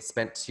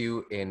spent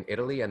 2 in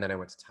Italy, and then I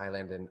went to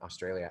Thailand and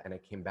Australia, and I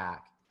came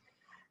back.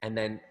 And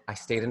then I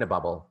stayed in a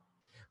bubble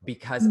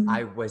because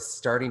I was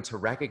starting to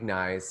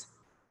recognize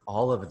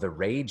all of the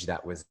rage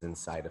that was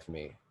inside of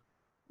me.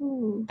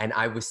 And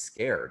I was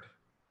scared.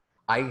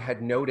 I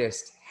had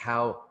noticed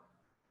how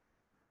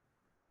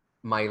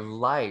my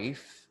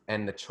life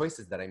and the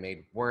choices that I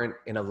made weren't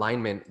in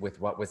alignment with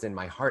what was in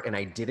my heart. And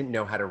I didn't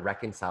know how to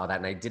reconcile that.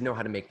 And I didn't know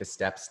how to make the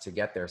steps to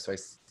get there. So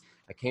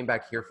I came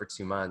back here for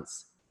 2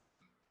 months,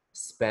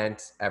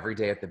 spent every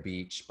day at the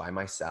beach by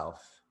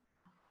myself,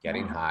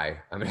 getting high.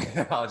 I mean,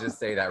 I'll just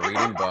say that,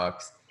 reading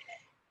books.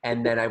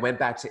 And then I went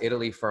back to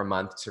Italy for a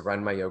month to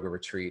run my yoga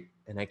retreat.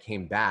 And I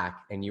came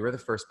back, and you were the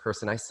first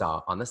person I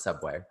saw on the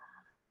subway.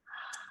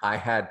 I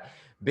had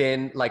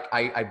been like,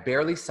 I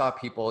barely saw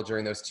people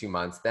during those 2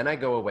 months. Then I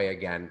go away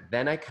again.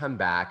 Then I come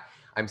back.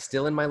 I'm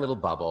still in my little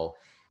bubble.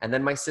 And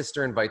then my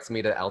sister invites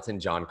me to Elton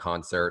John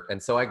concert.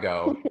 And so I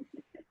go.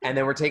 And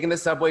then we're taking the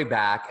subway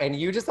back. And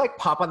you just like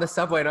pop on the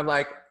subway. And I'm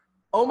like,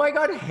 oh my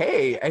God,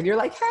 hey. And you're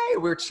like, hey,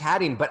 we're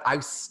chatting. But I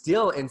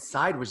still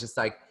inside was just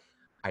like,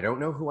 I don't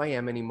know who I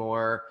am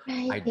anymore.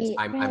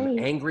 I'm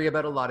angry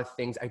about a lot of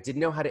things. I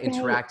didn't know how to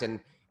interact. And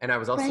I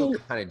was also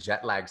kind of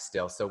jet lagged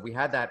still. So we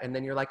had that. And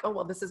then you're like, oh,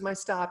 well, this is my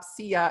stop.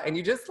 See ya. And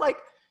you just like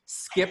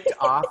skipped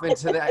off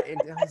into that.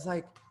 And I was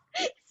like,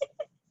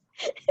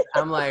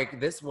 I'm like,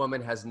 this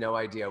woman has no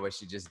idea what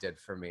she just did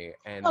for me.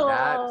 And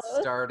that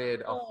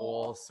started a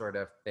whole sort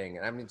of thing.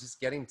 And I'm just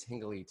getting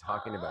tingly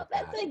talking about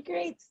that. That's a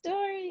great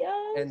story.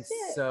 And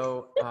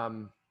so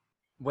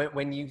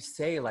when you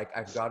say like,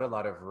 I've got a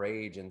lot of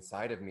rage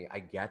inside of me, I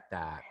get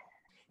that.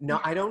 No,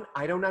 I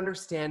don't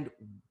understand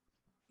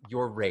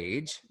your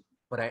rage,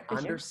 but I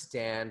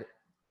understand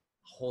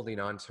holding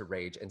on to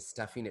rage and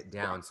stuffing it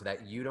down so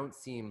that you don't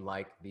seem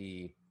like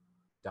the ...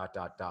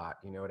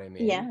 You know what I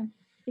mean? Yeah.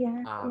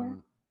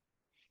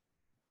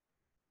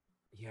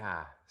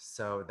 Yeah.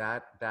 So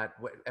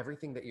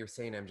everything that you're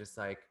saying, I'm just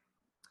like,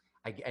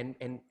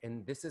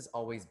 and this has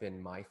always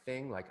been my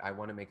thing. Like, I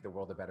want to make the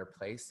world a better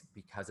place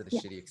because of the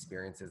shitty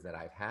experiences that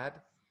I've had.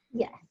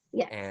 Yes.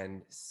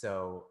 And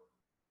so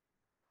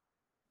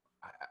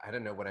I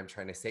don't know what I'm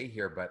trying to say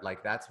here, but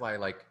like, that's why,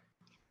 like,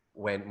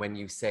 when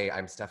you say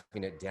I'm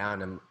stuffing it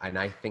down, and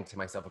I think to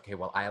myself, okay,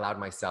 well, I allowed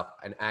myself,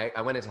 and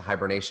I went into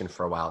hibernation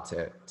for a while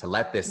to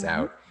let this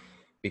out,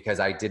 because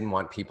I didn't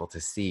want people to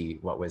see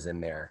what was in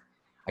there.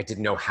 I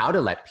didn't know how to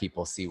let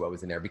people see what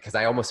was in there, because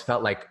I almost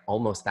felt like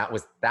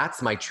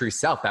that's my true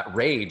self, that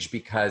rage,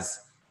 because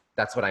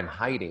that's what I'm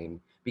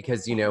hiding.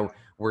 Because, you know,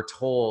 we're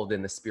told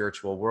in the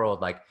spiritual world,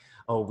 like,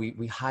 oh,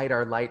 we hide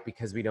our light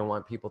because we don't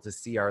want people to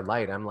see our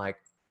light. I'm like,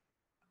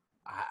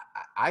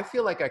 I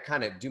feel like I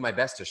kind of do my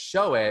best to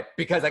show it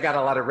because I got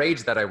a lot of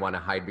rage that I want to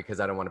hide because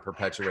I don't want to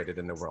perpetuate it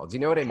in the world. Do you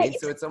know what I mean?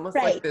 So it's almost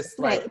like this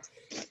like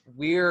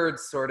weird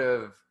sort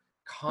of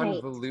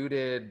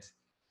convoluted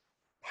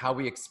how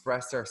we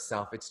express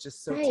ourselves. It's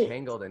just so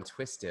tangled and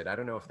twisted. I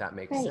don't know if that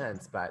makes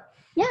sense, but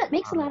yeah, it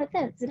makes a lot of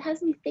sense. It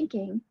has me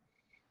thinking,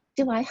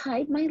 do I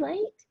hide my light?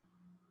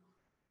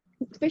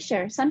 For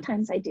sure.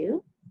 Sometimes I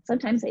do.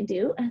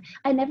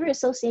 I never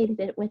associated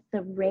it with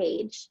the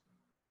rage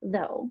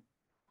though.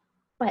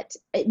 But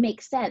it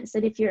makes sense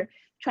that if you're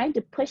trying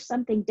to push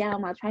something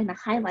down while trying to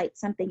highlight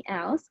something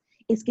else,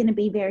 it's going to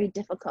be very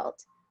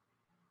difficult,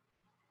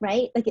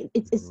 right? Like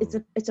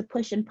it's a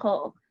push and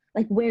pull.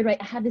 Like, where do I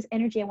have this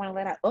energy I want to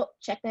let out? Oh,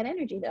 check that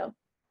energy though.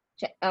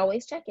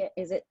 Always check it.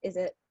 Is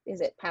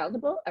it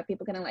palatable? Are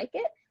people going to like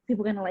it?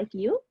 People going to like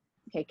you?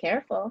 Okay,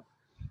 careful.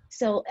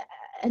 So,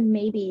 and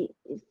maybe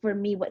for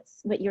me,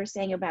 what you're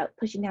saying about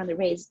pushing down the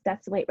rage,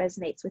 that's the way it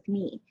resonates with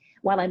me.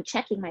 While I'm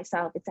checking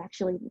myself, it's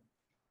actually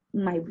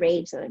my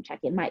rage that I'm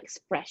checking, my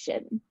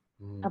expression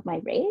of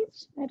my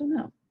rage. I don't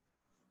know.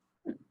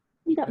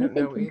 You got me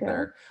thinking,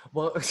 girl.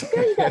 Well,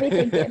 you got me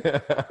thinking.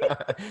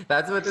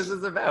 That's what this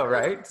is about,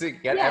 right? To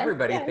get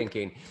everybody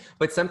thinking.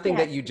 But something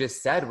that you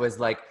just said was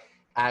like,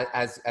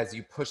 as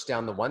you push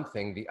down the one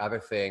thing, the other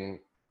thing,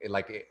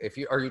 like if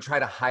you try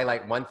to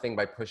highlight one thing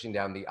by pushing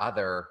down the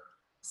other,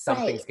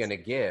 something's going to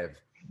give.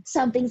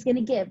 Something's going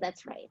to give.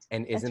 That's right.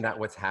 And isn't that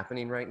what's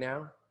happening right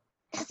now?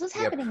 That's what's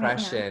happening right now. The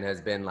oppression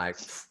has been like,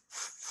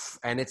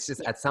 and it's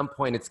just at some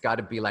point it's got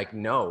to be like,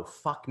 no,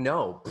 fuck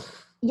no.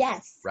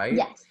 Yes. Right.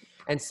 Yes.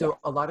 And so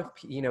a lot of,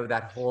 you know,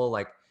 that whole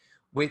like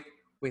with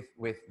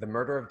the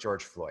murder of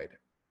George Floyd,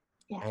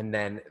 and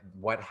then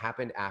what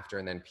happened after,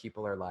 and then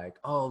people are like,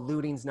 oh,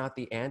 looting's not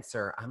the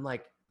answer. I'm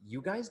like,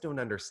 you guys don't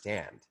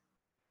understand.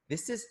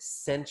 This is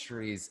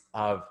centuries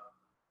of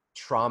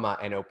trauma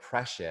and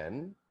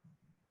oppression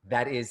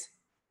that is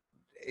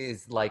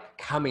like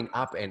coming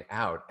up and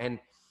out. And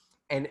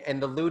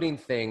the looting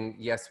thing,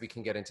 yes, we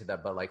can get into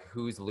that, but like,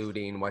 who's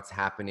looting, what's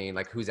happening,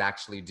 like who's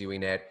actually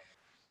doing it?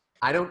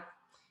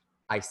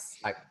 I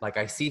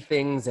see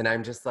things and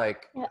I'm just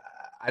like,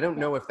 I don't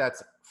know if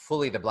that's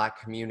fully the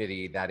Black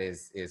community that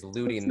is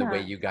looting the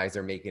way you guys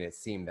are making it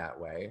seem that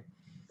way.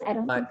 I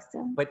don't think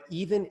so. But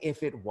even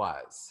if it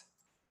was,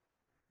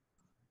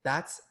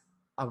 that's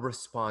a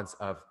response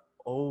of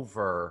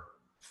over,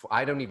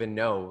 I don't even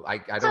know. I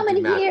don't How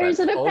many years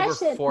of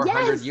oppression? Over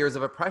 400 years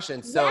of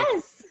oppression. So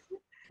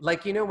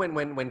like, you know,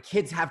 when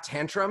kids have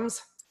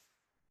tantrums,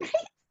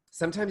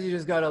 sometimes you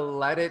just got to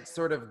let it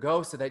sort of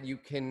go so that you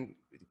can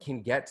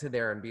get to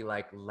there and be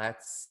like,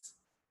 let's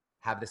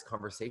have this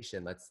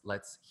conversation.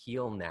 Let's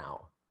heal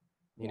now.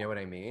 You know what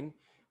I mean?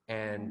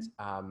 And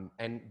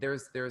and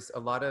there's a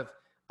lot of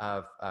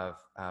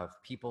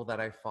people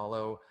that I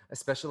follow,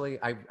 especially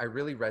I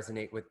really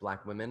resonate with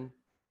Black women.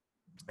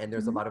 And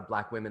there's a lot of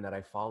Black women that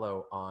I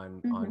follow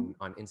on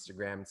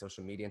Instagram and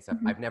social media and stuff.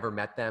 I've never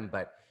met them,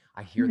 but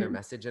I hear their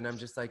message and I'm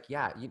just like,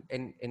 yeah.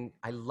 And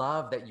I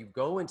love that you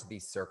go into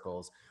these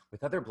circles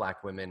with other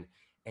Black women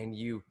and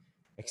you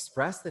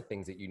express the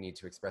things that you need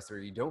to express or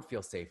you don't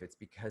feel safe, it's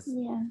because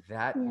Yeah.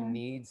 that Yeah.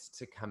 needs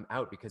to come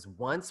out. Because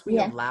once we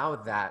Yes. allow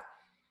that,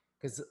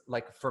 because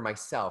like for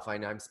myself, I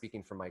know I'm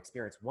speaking from my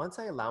experience, once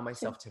I allow Sure.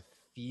 myself to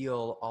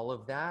feel all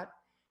of that,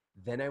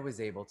 then I was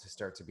able to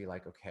start to be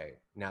like, okay,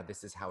 now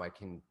this is how I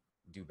can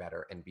do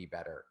better and be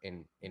better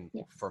in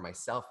Yes. for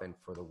myself and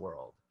for the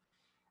world.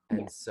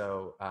 And Yes.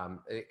 so,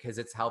 because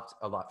it's helped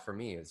a lot for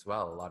me as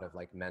well, a lot of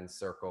like men's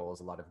circles,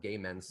 a lot of gay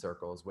men's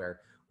circles where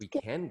we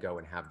Good. can go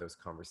and have those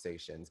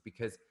conversations.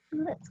 Because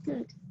Oh, that's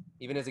good.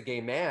 even as a gay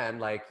man,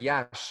 like,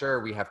 yeah, sure,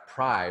 we have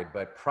pride,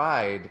 but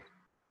pride,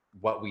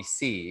 what we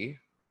see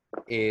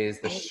is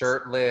the Right.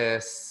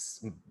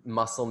 shirtless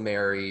muscle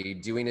Mary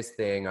doing his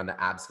thing on the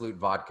Absolute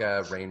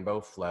Vodka rainbow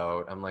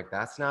float. I'm like,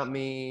 that's not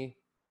me.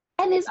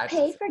 And is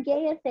pay That's for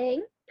gay a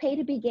thing? Pay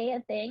to be gay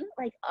a thing?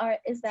 Like,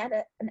 is that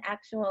an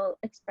actual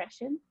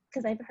expression?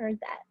 Because I've heard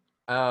that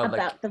like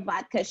about the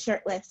vodka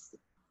shirtless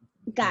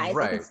guys. Like,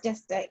 right. it's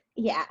just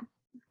yeah,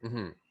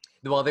 hmm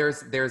Well,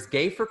 there's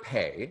gay for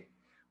pay,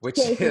 which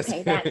gay for is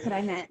pay. That's what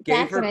I meant. gay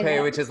That's for what I pay,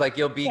 which meant. is like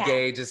you'll be Yeah.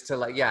 gay just to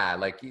like, yeah,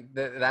 like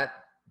that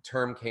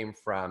term came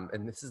from,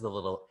 and this is a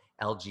little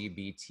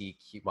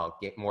LGBTQ, well,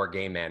 more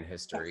gay man Yes.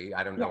 history.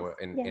 I don't Yes. know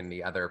Yes. in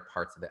the other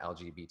parts of the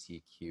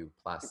LGBTQ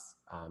plus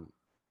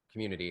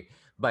community,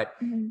 but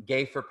Mm-hmm.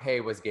 gay for pay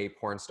was gay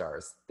porn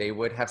stars. They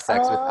would have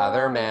sex with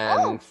other Oh. men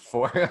Oh.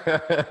 for.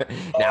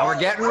 Now we're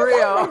getting I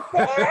real.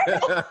 thought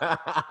it was there.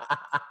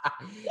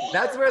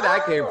 That's where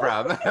that came Oh.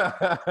 from.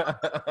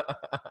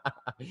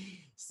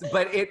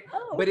 but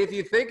Oh. but if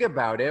you think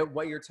about it,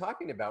 what you're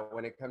talking about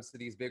when it comes to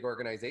these big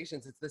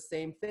organizations, it's the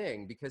same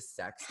thing because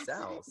sex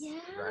sells, Yeah.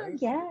 right?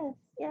 Yes.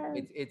 Yes.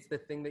 It's the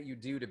thing that you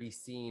do to be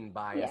seen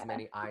by as Yeah.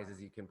 many eyes as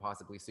you can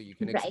possibly, so you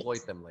can Right.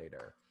 exploit them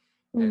later.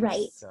 And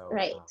Right. so,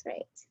 Right.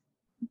 Right.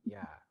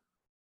 yeah,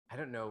 I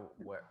don't know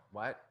what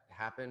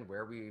happened,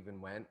 where we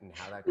even went, and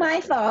how that got My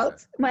started.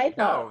 fault. My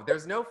fault. No,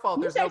 there's no fault.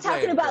 You There's no start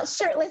talking blame. about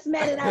shirtless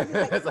men, and I was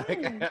just like,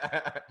 It's like,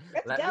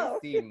 let's let go.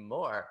 me see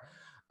more.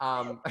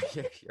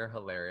 You're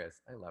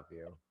hilarious. I love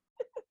you.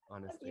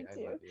 Honestly, I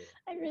love you.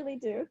 I really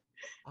do.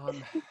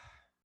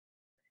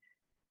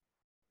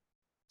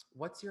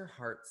 What's your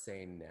heart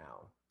saying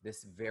now,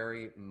 this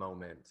very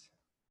moment?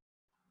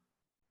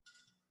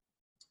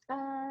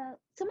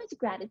 So much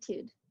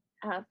gratitude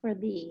for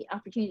the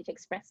opportunity to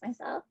express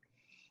myself,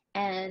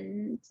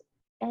 and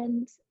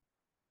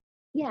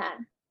yeah,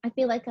 I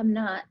feel like I'm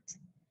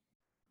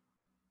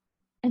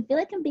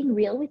being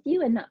real with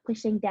you and not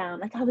pushing down.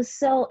 Like I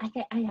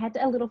had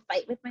a little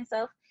fight with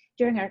myself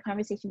during our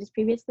conversation just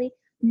previously,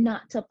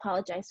 not to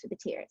apologize for the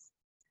tears.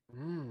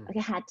 Like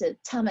I had to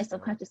tell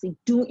myself consciously,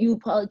 don't you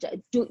apologize.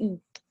 You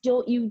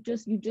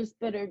just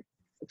better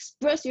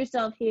express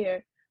yourself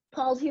here.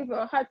 Paul's here for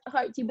a heart to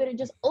heart. You better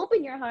just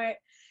open your heart.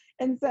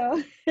 And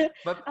so,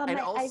 But and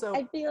also,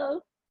 I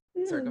feel.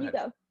 Sorry, go you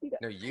ahead. go.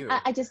 No, you.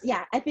 I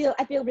feel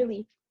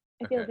relief.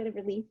 I feel a bit of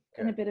relief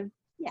and a Good. bit of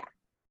yeah.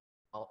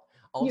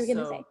 Also, You were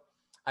gonna say.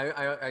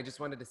 I just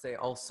wanted to say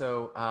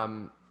also,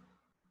 I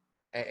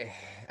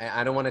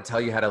don't want to tell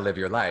you how to live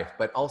your life,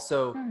 but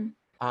also,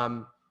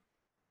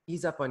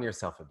 ease up on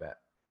yourself a bit,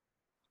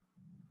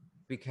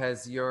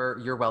 because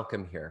you're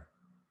welcome here.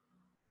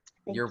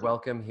 You're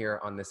welcome here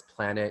on this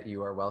planet.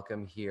 You are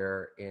welcome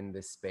here in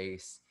this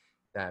space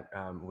that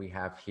we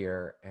have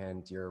here,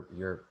 and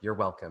you're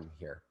welcome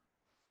here.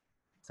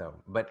 So,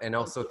 and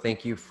also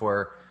thank you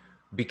for,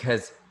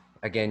 because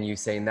again, you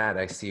saying that,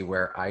 I see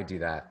where I do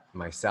that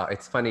myself.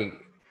 It's funny.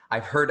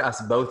 I've heard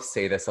us both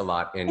say this a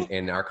lot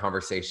in our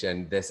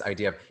conversation, this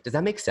idea of, does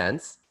that make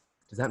sense?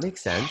 Does that make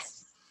sense?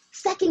 Yes.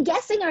 Second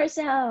guessing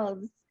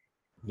ourselves.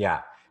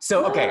 Yeah.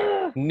 So,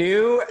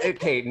 new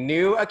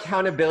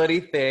accountability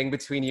thing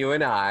between you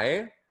and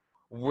I.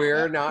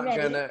 We're not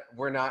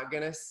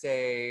gonna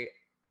say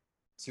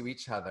to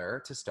each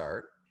other to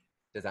start.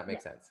 Does that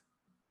make sense?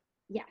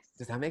 Yes.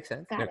 Does that make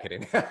sense? Got no it.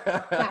 kidding. Got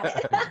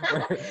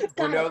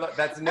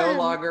that's no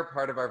longer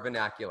part of our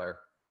vernacular.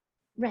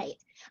 Right.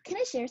 Can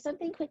I share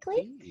something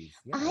quickly? Please,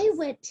 yes. I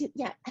went to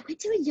a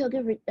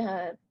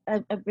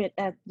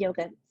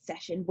yoga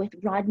session with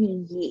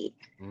Rodney Yee,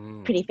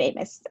 pretty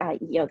famous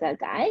yoga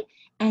guy.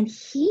 And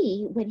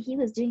when he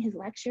was doing his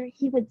lecture,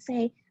 he would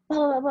say, blah,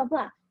 blah, blah, blah,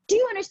 blah. Do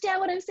you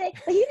understand what I'm saying?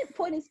 Like, he didn't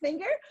point his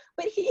finger,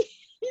 but he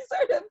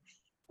sort of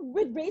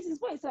would raise his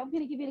voice. So I'm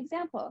going to give you an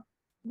example.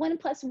 1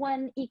 +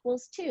 1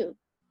 = 2.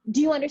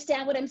 Do you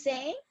understand what I'm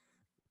saying?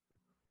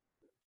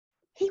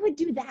 He would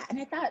do that. And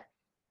I thought,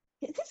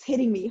 this is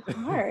hitting me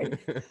hard.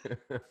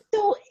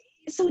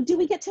 So do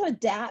we get to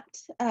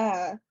adapt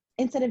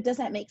instead of, does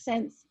that make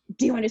sense?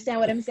 Do you understand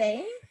what I'm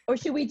saying? Or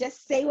should we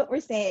just say what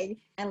we're saying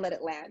and let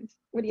it land?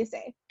 What do you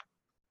say?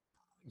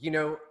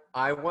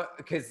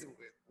 Because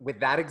with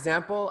that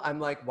example, I'm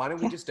like, why don't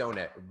we just own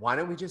it? Why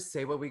don't we just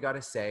say what we got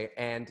to say?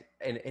 And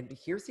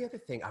here's the other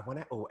thing. I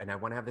want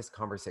to have this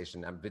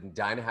conversation. I've been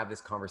dying to have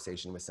this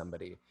conversation with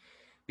somebody,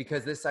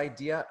 because this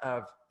idea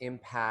of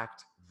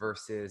impact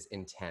versus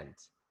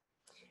intent.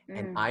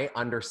 And I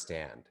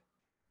understand,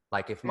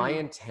 like, if my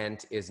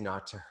intent is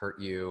not to hurt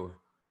you,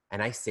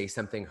 and I say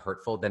something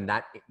hurtful, then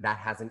that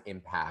has an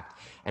impact.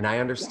 And I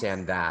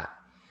understand Yes. that.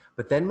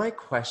 But then my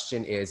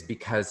question is,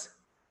 because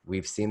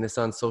we've seen this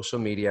on social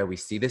media, we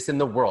see this in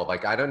the world.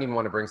 Like, I don't even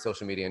want to bring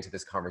social media into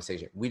this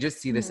conversation. We just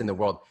see this in the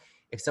world.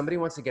 If somebody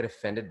wants to get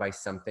offended by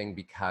something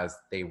because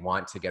they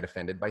want to get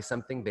offended by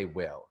something, they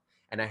will.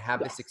 And I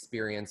have this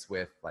experience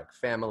with like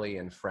family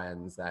and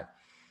friends that,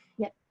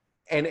 Yep.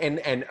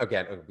 and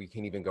again, we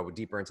can even go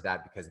deeper into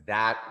that, because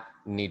that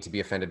need to be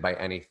offended by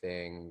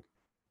anything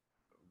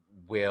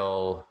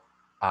will,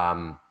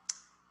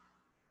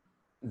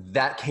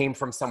 that came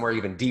from somewhere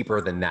even deeper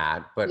than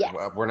that, but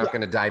we're not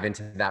going to dive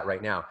into that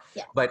right now.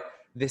 Yes. But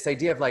this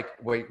idea of like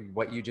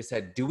what you just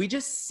said, do we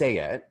just say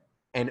it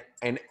and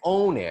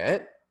own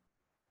it,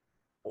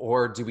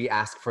 or do we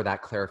ask for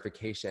that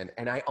clarification?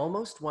 And I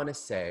almost want to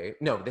say,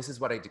 no, this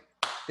is what I do.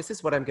 This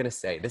is what I'm going to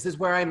say. This is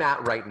where I'm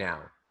at right now.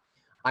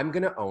 I'm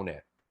going to own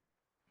it.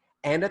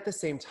 And at the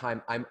same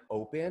time, I'm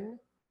open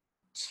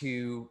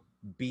to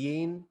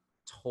being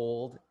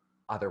told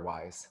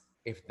otherwise,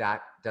 if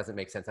that doesn't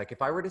make sense. Like,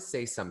 if I were to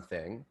say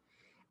something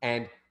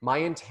and my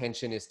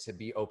intention is to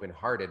be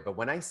open-hearted, but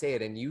when I say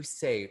it and you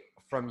say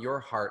from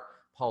your heart,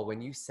 Paul, when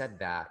you said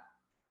that,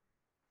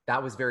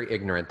 that was very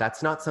ignorant.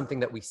 That's not something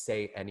that we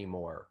say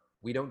anymore.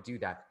 We don't do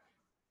that.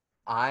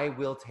 I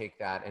will take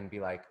that and be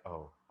like,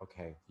 oh,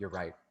 okay, you're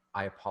right.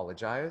 I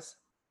apologize.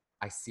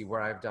 I see where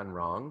I've done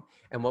wrong.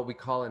 And what we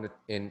call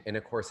in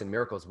A Course in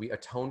Miracles, we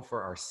atone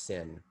for our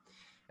sin.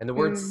 And the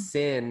word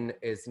sin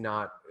is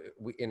not,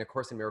 in A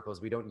Course in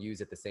Miracles, we don't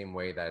use it the same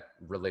way that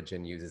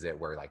religion uses it,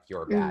 where like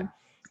you're bad.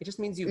 It just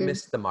means you've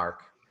missed the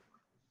mark.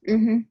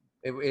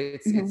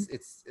 It's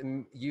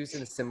used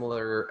in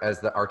similar as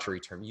the archery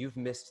term. You've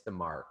missed the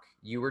mark.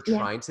 You were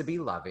trying to be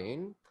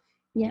loving.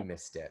 You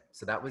missed it.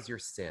 So that was your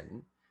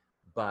sin,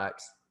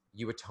 but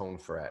you atone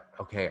for it.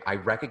 Okay, I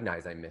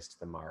recognize I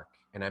missed the mark,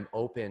 and I'm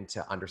open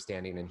to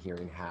understanding and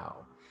hearing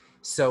how.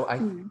 So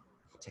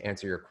to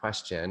answer your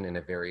question in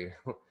a very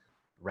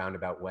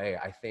roundabout way,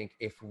 I think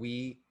if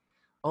we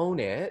own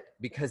it,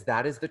 because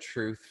that is the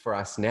truth for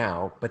us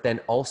now, but then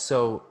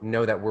also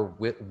know that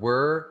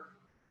we're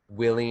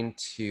willing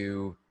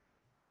to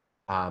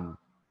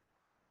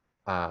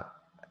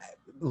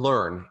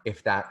learn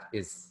if that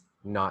is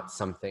not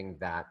something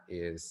that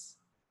is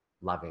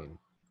loving.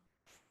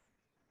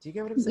 Do you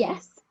get what I'm saying?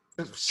 Yes.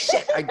 Oh,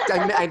 shit,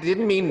 I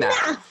didn't mean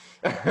that.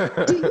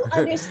 Do you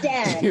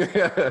understand? Do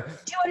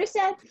you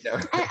understand? No.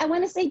 I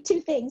want to say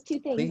two things.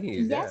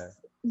 Please,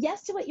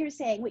 yes to what you're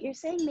saying. What you're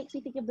saying makes me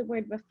think of the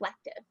word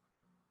reflective.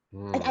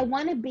 Like,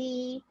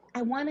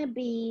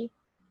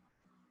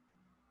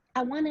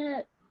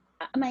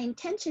 my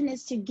intention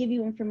is to give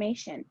you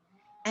information.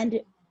 And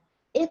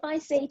if I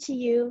say to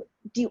you,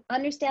 do you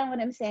understand what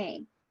I'm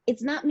saying?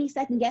 It's not me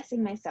second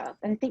guessing myself.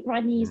 And I think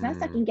Rodney is not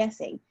second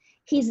guessing.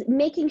 He's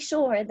making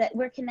sure that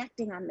we're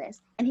connecting on this,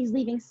 and he's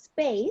leaving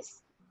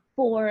space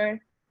for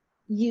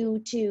you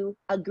to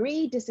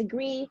agree,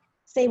 disagree,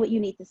 say what you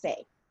need to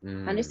say.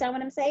 Understand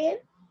what I'm saying?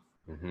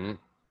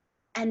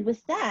 And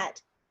with that,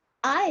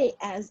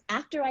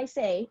 after I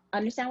say,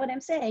 understand what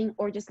I'm saying,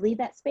 or just leave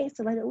that space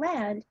to let it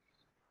land,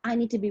 I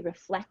need to be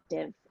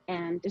reflective.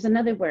 And there's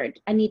another word.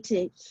 I need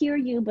to hear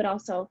you, but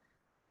also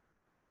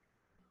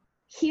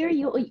hear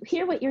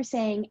what you're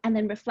saying, and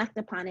then reflect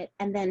upon it,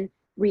 and then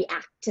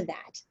react to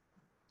that.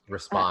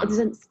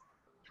 Respond.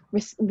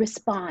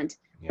 Respond.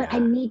 Yeah. But I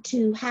need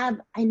to have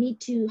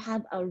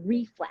a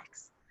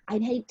reflex.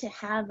 I'd hate to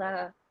have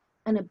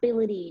an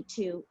ability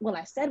to, well,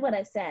 I said what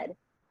I said.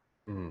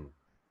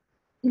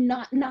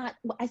 Not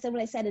I said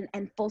what I said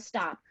and full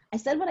stop. I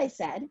said what I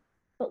said,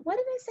 but what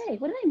did I say?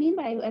 What did I mean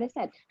by what I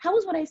said? How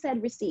was what I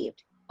said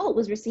received? Oh, it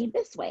was received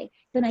this way.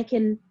 Then I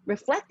can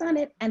reflect on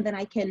it, and then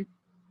I can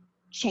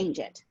change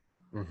it.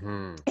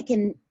 I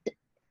can,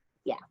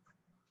 yeah.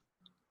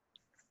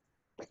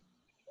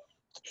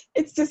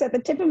 It's just at the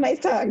tip of my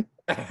tongue.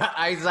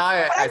 I saw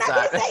it. I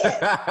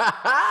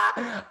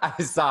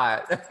saw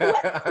it.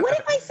 What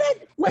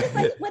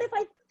if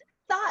I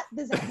thought,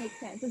 does that make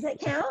sense? Does that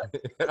count?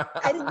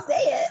 I didn't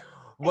say it.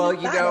 Well,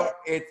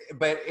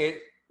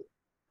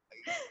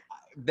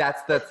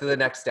 that's the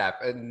next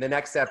step. And the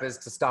next step is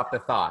to stop the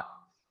thought.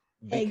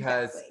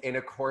 Because in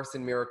A Course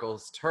in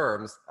Miracles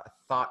terms, a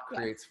thought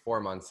creates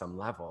form on some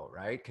level,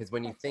 right? Because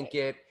when you think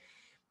it,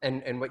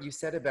 and what you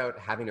said about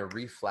having a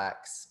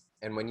reflex,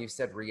 and when you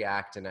said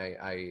react and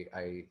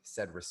I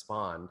said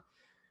respond,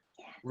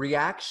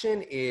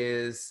 reaction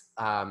is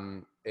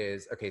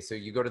okay. So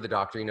you go to the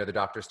doctor, the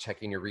doctor's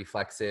checking your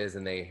reflexes,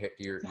 and they hit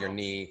your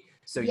knee.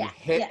 So you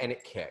hit and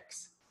it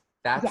kicks.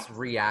 That's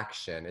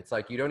reaction. It's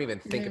like you don't even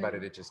think about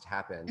it. It just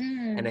happened.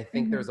 And I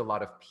think there's a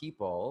lot of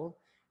people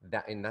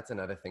and that's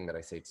another thing that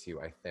I say too.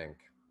 I think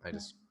I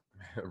just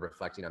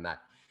reflecting on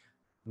that.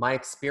 My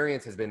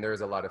experience has been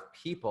there's a lot of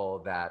people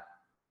that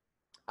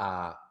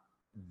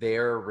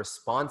their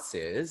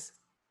responses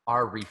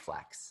are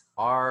reflex,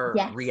 are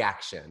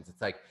reactions.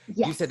 It's like,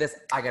 you said this,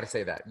 I got to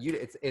say that.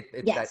 It's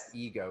that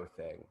ego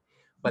thing.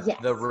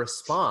 But the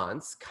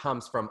response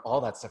comes from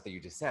all that stuff that you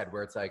just said,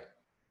 where it's like,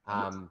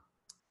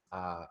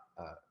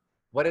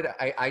 what did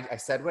I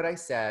said what I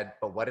said,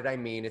 but what did I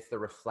mean? It's the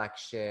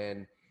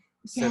reflection.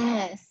 So,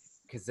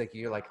 Yes. because like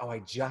you're like, oh,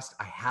 I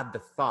had the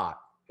thought.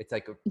 It's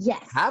like,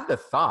 Yes. have the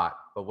thought,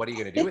 but what are you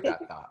going to do with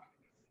that thought?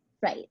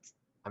 Right.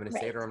 I'm going to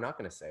say it or I'm not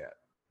going to say it.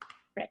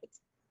 Right.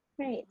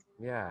 Right.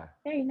 Yeah.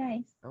 Very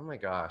nice. Oh my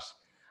gosh.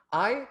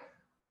 I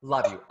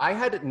love you. I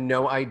had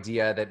no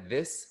idea that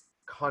this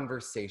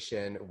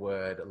conversation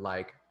would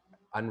like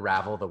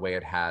unravel the way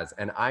it has.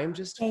 And I'm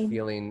just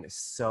feeling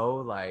so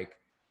like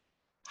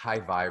high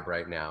vibe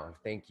right now.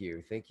 Thank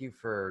you. Thank you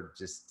for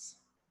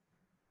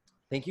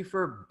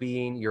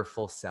being your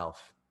full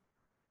self.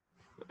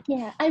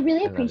 Yeah, I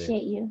really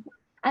appreciate you.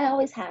 I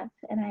always have,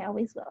 and I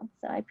always will.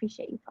 So I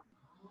appreciate you, Paul.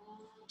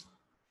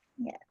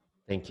 Yeah.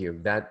 Thank you.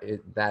 That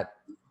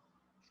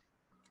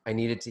I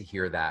needed to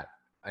hear that,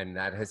 and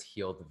that has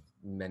healed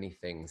many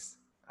things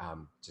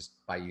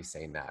just by you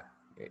saying that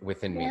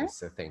within me.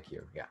 So thank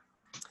you. Yeah.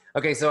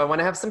 Okay, so I want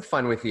to have some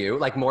fun with you,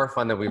 like more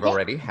fun than we've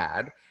already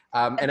had.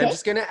 And I'm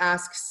just going to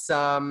ask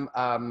some,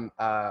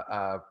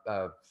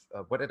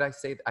 what did I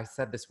say? I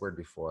said this word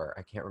before.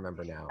 I can't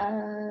remember now.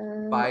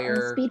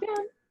 Fire. Speed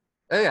round?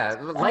 Oh, yeah,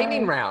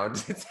 lightning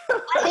round.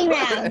 Lightning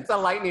round. It's a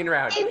lightning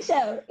round. Game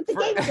show. It's a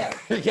game show.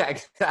 Yeah,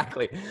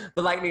 exactly.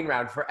 The lightning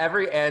round. For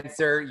every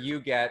answer, you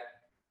get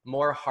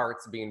more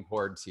hearts being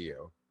poured to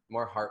you.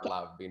 More heart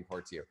love being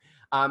poured to you.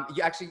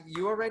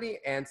 You already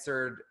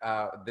answered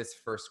this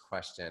first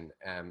question,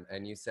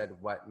 and you said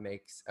what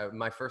makes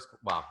my first.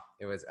 Well,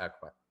 it was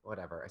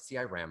whatever.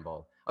 I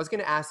ramble. I was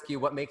going to ask you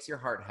what makes your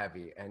heart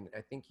heavy, and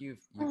I think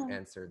you've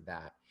answered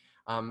that.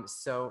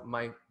 So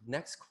my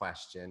next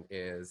question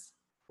is,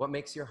 what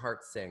makes your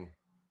heart sing?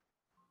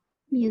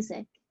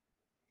 Music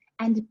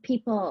and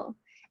people.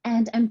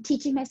 And I'm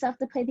teaching myself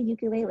to play the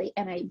ukulele,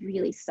 and I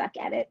really suck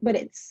at it, but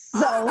it's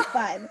so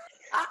fun.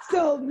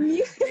 So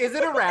music. Is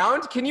it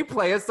around? Can you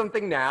play us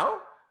something now?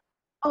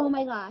 Oh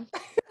my gosh.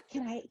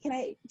 Can I,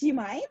 do you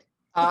mind?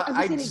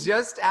 I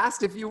just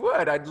asked if you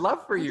would. I'd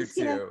love for you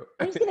to.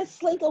 I'm just going to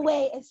slink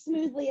away as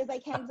smoothly as I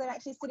can because I'm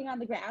actually sitting on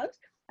the ground.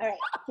 All right,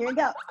 here we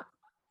go.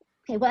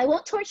 Okay, well, I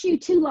won't torture you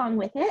too long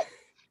with it,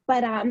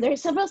 but there are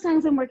several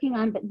songs I'm working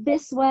on, but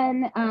this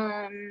one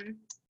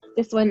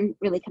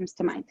really comes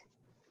to mind.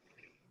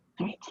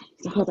 All right,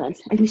 so hold on.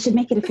 And we should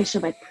make it official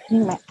by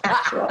putting my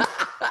actual...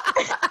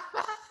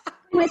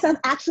 myself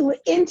actually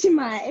into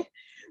my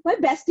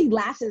bestie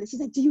lashes. She's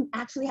like, do you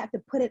actually have to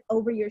put it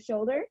over your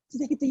shoulder?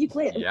 She's like, it's a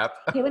ukulele. Yep.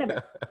 Okay,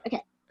 whatever.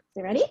 Okay,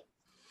 so ready?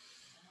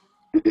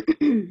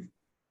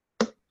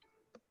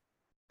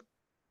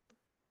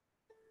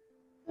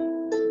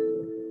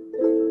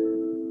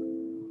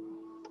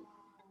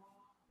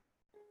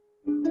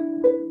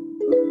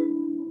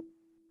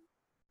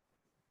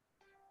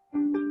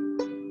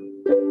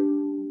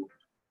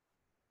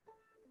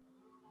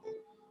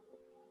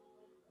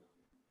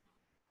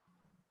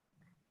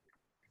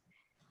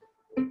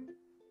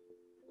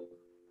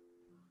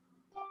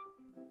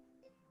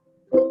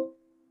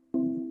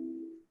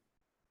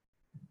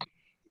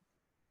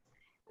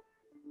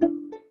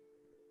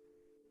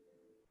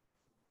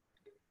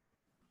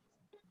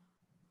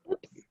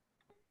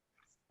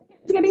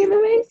 It's gonna be in the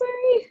way,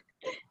 sorry.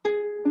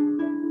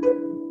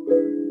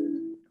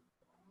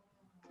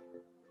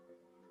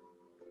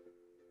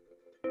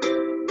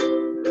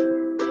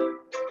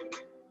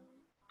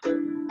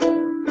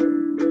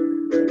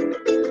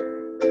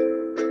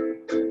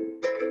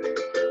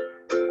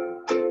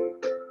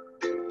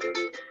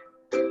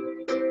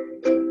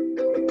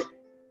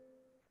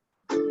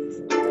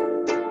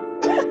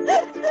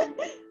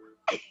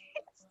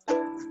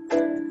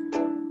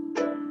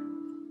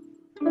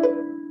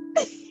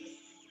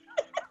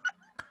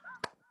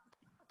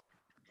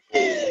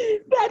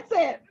 That's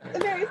it. A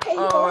very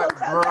painful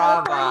hotel.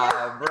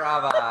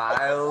 Brava.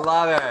 I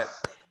love it.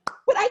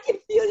 But I can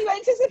feel you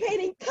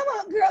anticipating. Come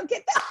on, girl,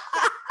 get that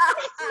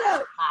next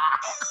note.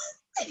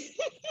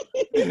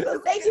 So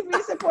thank you for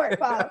your support,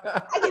 Paul.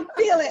 I can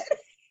feel it.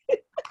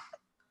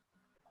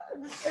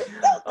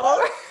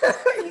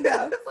 There you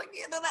go. It's like,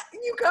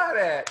 you got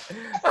it. Is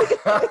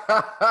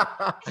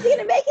she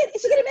gonna make it?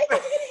 Is she gonna make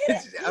it?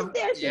 Is she gonna hit it?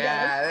 There she goes.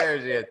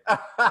 There she is.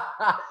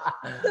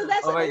 So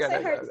that's what makes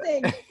my heart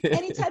sing.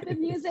 Any type of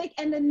music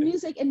and the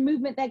music and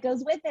movement that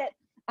goes with it,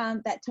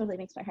 that totally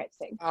makes my heart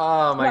sing.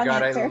 Oh my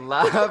God, I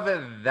love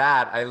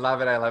that. I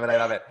love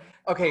it.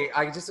 Okay,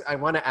 I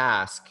want to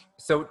ask.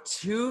 So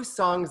 2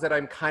 songs that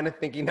I'm kind of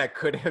thinking that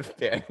could have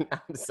been.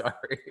 I'm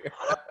sorry.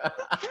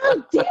 How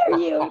dare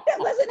you? That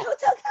wasn't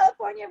Hotel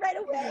California right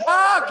away.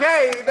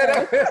 Okay,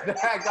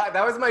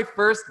 that was my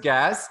first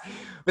guess.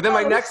 But then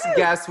my next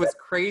guess was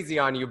Crazy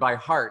on You by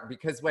Heart,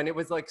 because when it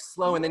was like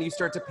slow and then you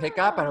start to pick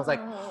up and I was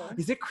like,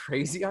 is it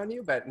Crazy on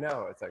You? But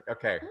no, it's like,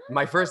 okay,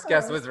 my first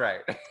guess was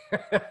right.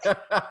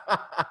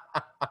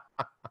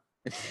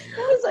 I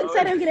was so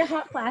excited I'm getting a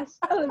hot flash.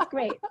 That was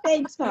great.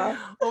 Thanks, Paul.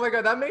 Oh my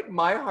God, that made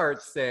my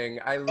heart sing.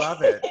 I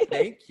love it.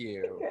 Thank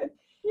you.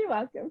 You're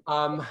welcome.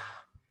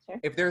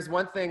 If there's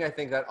one thing I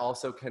think that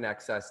also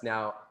connects us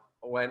now,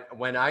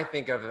 when I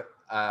think of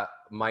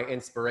my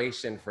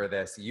inspiration for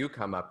this, you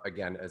come up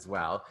again as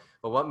well.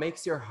 But what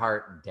makes your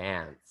heart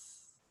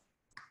dance?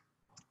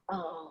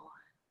 Oh,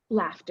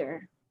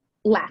 laughter.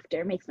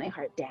 Laughter makes my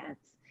heart dance.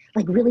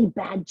 Like really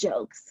bad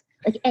jokes.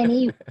 Like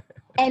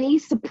any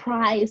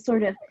surprise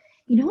sort of,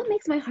 you know what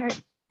makes my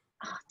heart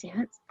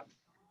dance?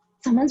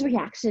 Someone's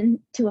reaction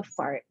to a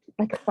fart,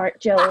 like a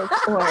fart joke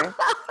or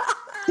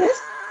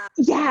just,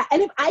 yeah.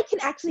 And if I can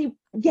actually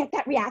get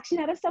that reaction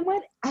out of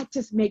someone, that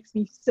just makes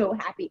me so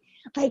happy.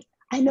 Like,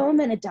 I know I'm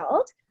an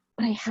adult,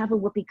 but I have a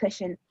whoopee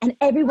cushion. And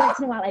every once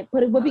in a while I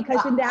put a whoopee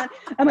cushion down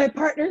and my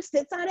partner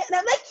sits on it and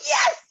I'm like,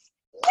 yes,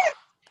 yes.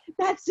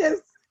 That's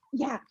just,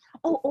 yeah.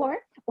 Oh, or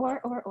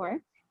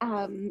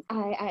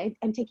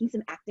I'm taking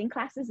some acting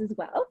classes as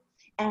well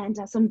and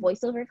some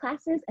voiceover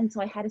classes. And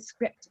so I had a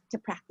script to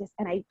practice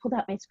and I pulled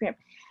out my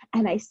script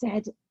and I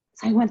said,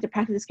 so I wanted to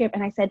practice the script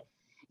and I said,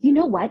 you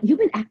know what? You've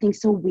been acting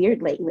so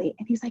weird lately.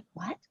 And he's like,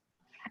 what?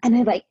 And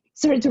I like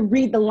started to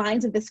read the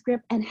lines of the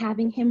script and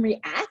having him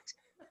react.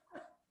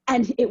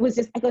 And it was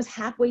just, I was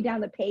halfway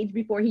down the page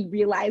before he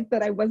realized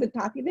that I wasn't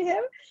talking to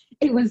him.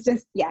 It was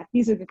just, yeah,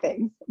 these are the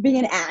things. Being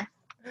an ass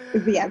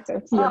is the answer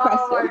to your question.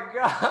 Oh my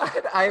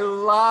God, I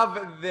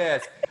love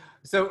this.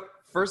 So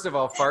first of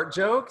all, fart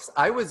jokes,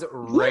 I was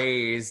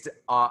raised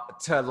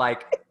to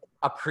like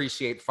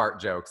appreciate fart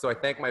jokes. So I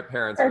thank my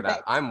parents for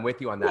that. I'm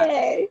with you on that.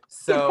 Yay.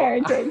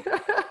 So, good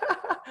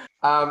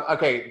parenting.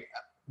 Okay,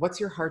 what's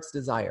your heart's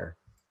desire?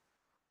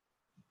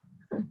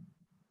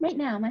 Right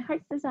now, my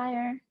heart's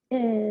desire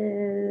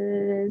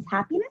is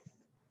happiness,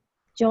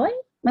 joy.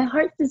 My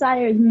heart's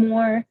desire is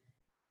more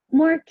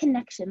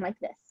connection like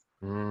this.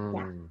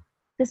 Yeah.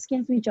 This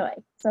gives me joy.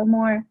 So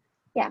more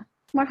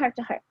heart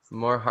to heart.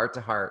 More heart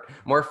to heart.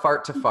 More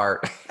fart to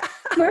fart.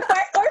 more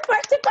fart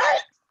to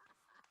fart.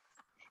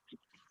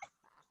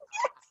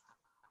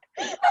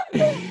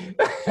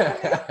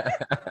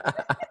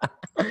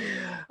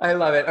 I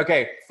love it.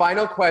 Okay,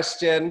 final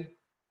question.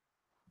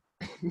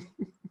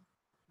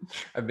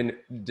 I've been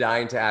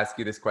dying to ask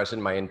you this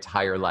question my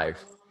entire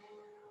life.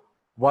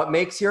 What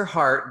makes your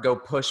heart go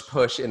push,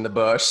 push in the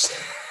bush?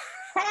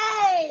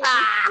 Hey!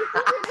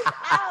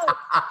 The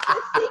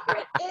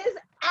secret is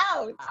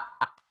out.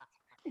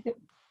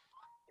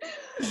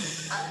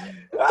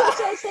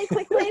 Should I say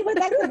quickly what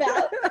that's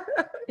about?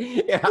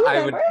 Yeah,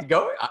 I would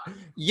go.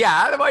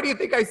 Yeah, why do you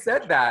think I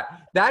said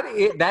that? That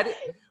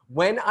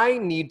when I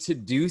need to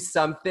do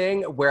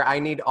something where I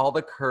need all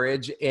the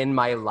courage in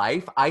my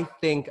life, I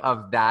think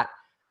of that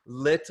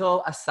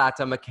little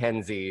Asata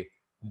Mackenzie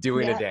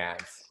doing a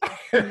dance.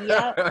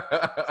 Yep.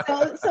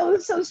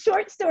 So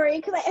short story,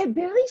 because I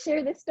barely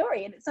share this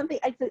story, and it's something.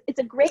 It's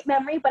a great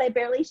memory, but I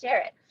barely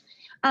share it.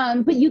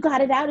 But you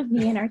got it out of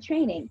me in our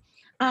training.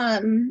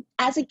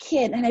 As a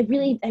kid, and I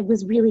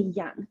was really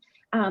young.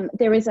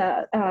 There was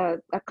a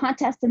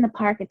contest in the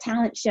park, a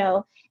talent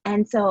show,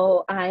 and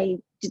so I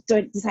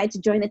decided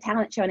to join the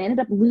talent show and I ended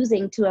up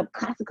losing to a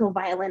classical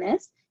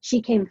violinist.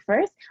 She came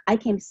first, I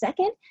came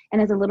second,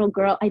 and as a little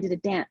girl, I did a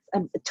dance,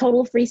 a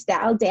total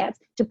freestyle dance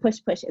to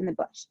Push Push in the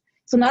Bush.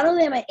 So not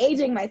only am I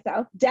aging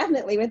myself,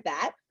 definitely with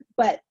that,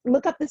 but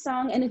look up the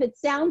song, and if it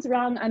sounds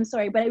wrong, I'm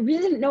sorry, but I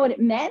really didn't know what it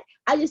meant.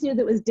 I just knew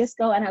that it was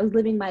disco, and I was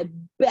living my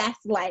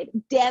best life,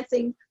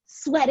 dancing,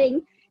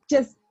 sweating,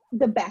 just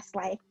the best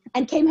life,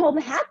 and came home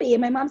happy.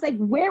 And my mom's like,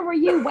 where were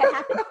you? What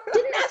happened?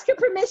 Didn't ask her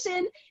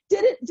permission,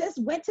 just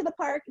went to the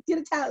park, did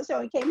a talent show,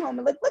 and came home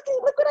and look what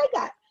I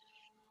got.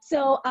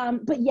 So,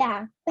 but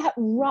yeah, that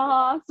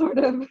raw sort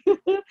of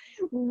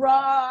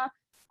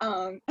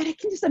and I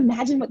can just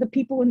imagine what the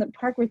people in the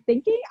park were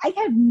thinking. I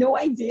have no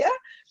idea.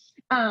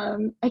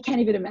 I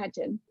can't even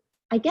imagine.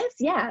 I guess,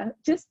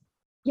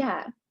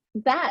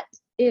 that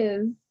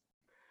is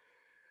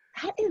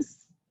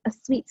a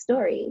sweet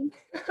story.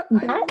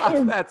 I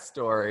love that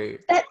story.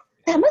 That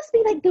must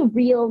be like the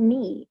real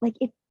me. Like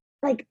it's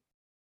like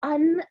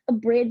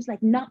unabridged,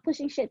 like not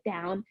pushing shit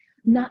down,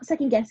 not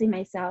second guessing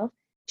myself.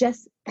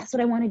 Just that's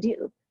what I want to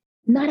do.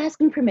 Not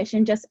asking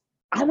permission, just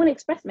I want to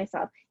express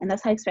myself. And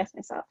that's how I express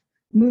myself.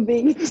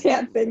 Moving,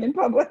 dancing in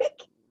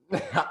public.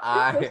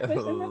 I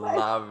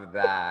love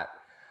that.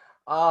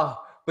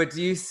 Oh, but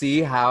do you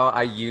see how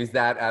I use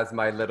that as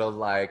my little,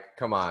 like,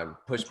 come on,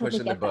 push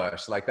in the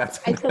bush. Like that's.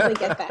 I totally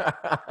get that.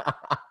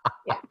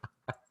 Yeah.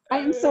 I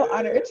am so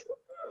honored.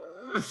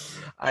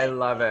 I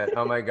love it.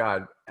 Oh my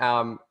God.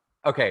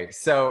 Okay.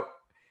 So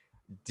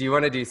do you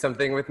want to do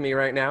something with me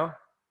right now?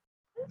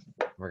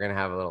 We're going to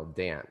have a little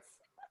dance.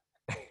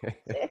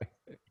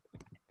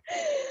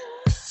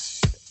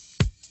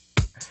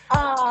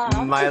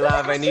 My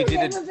love, I need you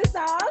to.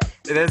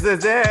 This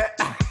is it.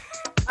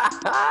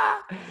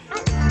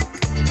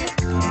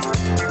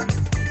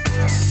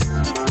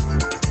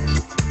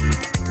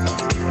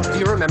 Do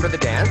you remember the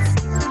dance?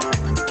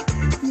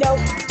 Nope.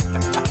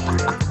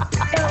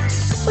 No.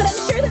 But I'm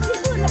sure the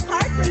people in the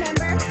park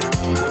remember.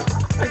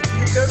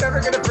 You're never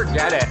going to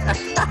forget it.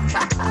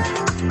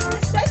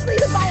 Especially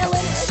the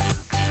violinist.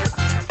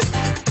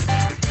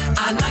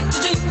 I like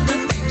to do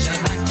the things I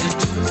like to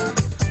do.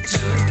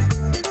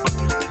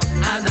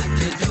 I like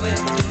to do it.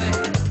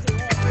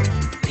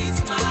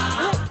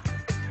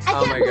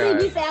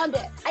 found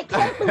it. I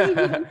can't believe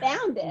you even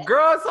found it.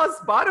 Girl, it's on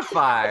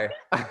Spotify.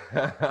 But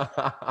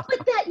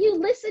that you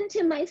listened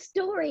to my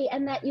story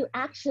and that you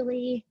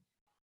actually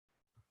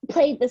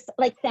played this,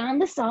 like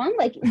found the song,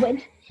 like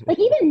when, like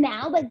even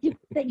now, like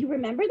that you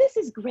remember this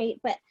is great.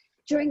 But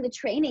during the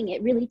training,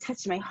 it really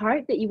touched my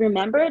heart that you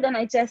remembered, and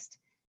I just,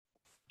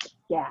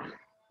 yeah,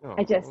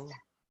 I just,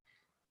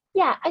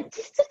 yeah,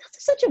 it's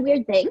such a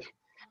weird thing.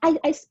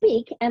 I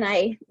speak and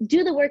I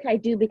do the work I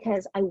do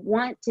because I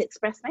want to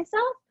express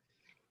myself,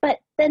 but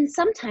then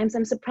sometimes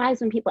I'm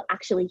surprised when people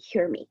actually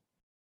hear me.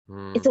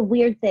 It's a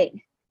weird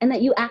thing. And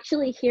that you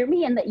actually hear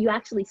me and that you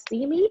actually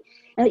see me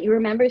and that you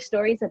remember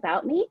stories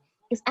about me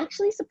is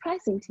actually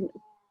surprising to me.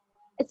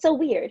 It's so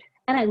weird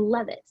and I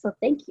love it. So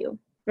thank you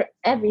for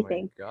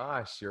everything. Oh my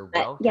gosh, you're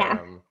But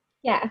welcome.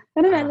 yeah.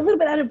 I don't know, I'm a little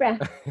bit out of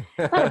breath.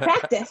 A lot of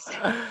practice.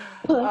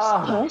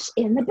 Push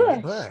in the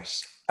bush.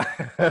 Push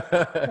in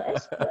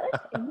the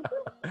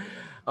bush.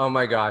 Oh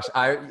my gosh.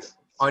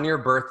 On your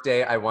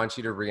birthday, I want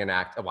you to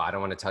reenact. Well, I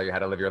don't want to tell you how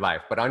to live your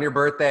life, but on your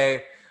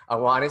birthday, I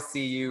want to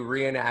see you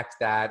reenact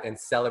that and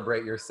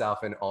celebrate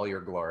yourself in all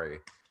your glory.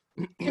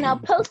 And I'll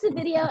post the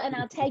video and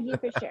I'll tag you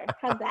for sure.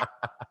 How's that?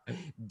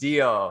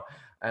 Deal.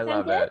 I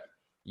love it.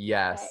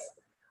 Yes. Right.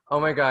 Oh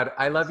my God.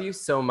 I love you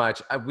so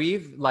much.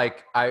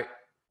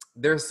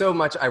 There's so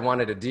much I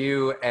wanted to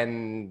do,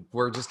 and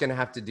we're just going to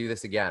have to do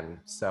this again.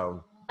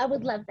 So I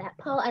would love that.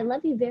 Paul, I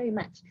love you very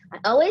much. I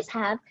always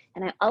have,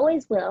 and I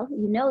always will.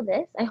 You know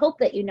this. I hope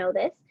that you know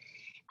this.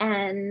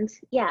 And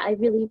yeah, I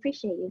really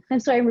appreciate you. I'm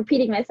sorry I'm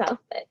repeating myself,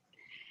 but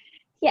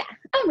yeah,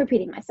 I'm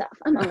repeating myself.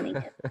 I'm owning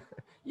it.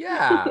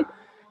 Yeah.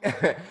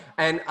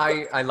 And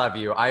I love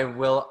you.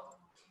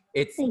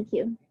 Thank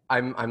you.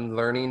 I'm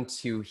learning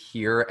to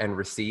hear and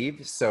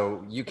receive.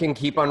 So you can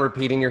keep on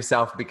repeating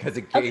yourself because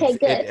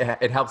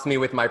it helps me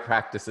with my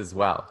practice as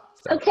well.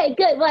 So. Okay,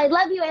 good. Well, I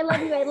love you. I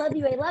love you. I love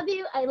you. I love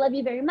you. I love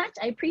you very much.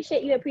 I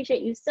appreciate you. I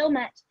appreciate you so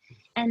much.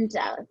 And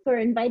for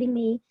inviting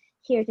me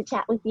here to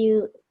chat with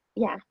you.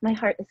 Yeah, my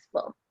heart is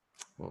full.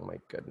 Oh my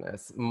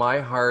goodness. My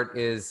heart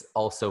is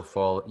also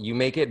full. You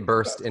make it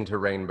burst into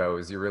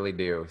rainbows. You really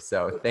do.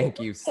 So thank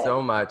you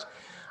so much.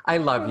 I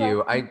love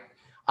you. I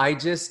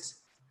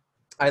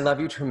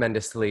love you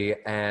tremendously.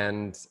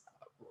 And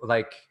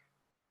like,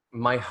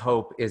 my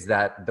hope is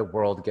that the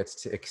world gets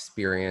to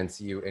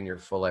experience you in your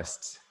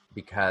fullest,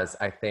 because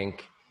I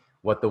think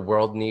what the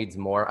world needs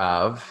more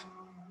of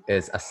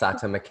is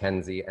Assata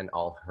McKenzie and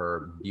all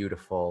her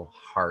beautiful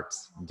heart,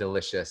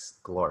 delicious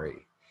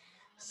glory.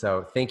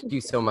 So thank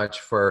you so much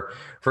for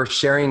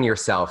sharing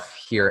yourself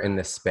here in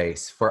this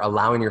space, for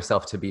allowing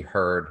yourself to be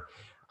heard,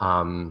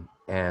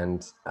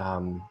 and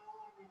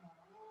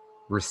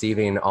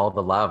receiving all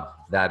the love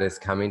that is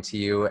coming to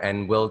you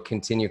and will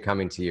continue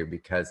coming to you,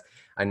 because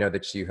I know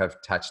that you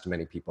have touched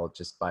many people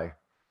just by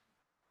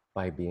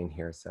being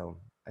here. So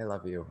I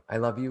love you. I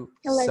love you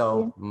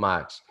so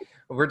much.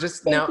 We're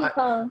just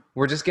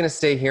we're just going to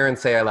stay here and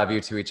say I love you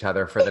to each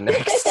other for the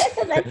next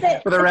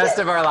for the rest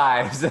of our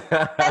lives.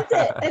 That's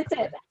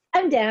it.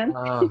 I'm down.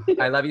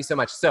 I love you so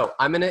much. So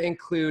I'm going to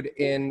include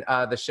in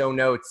the show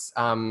notes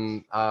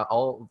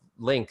all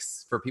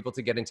links for people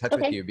to get in touch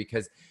with you,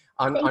 because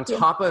on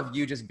top of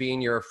you just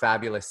being your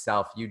fabulous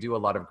self, you do a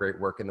lot of great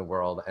work in the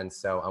world. And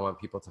so I want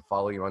people to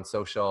follow you on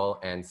social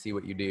and see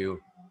what you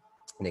do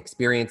and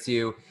experience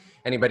you.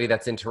 Anybody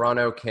that's in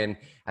Toronto can,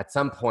 at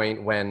some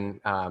point when,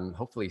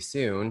 hopefully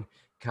soon,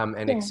 come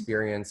and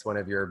experience one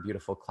of your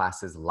beautiful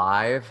classes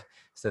live,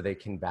 so they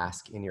can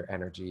bask in your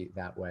energy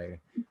that way.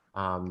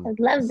 I'd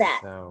love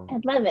that. So,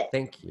 I'd love it.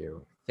 Thank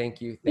you.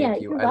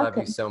 You're I love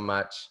you so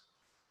much.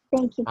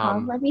 Thank you,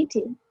 Paul. Love you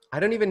too. I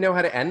don't even know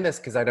how to end this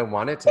because I don't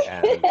want it to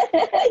end.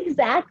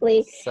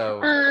 Exactly. So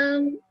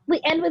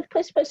we end with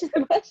push in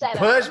the bush.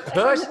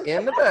 Push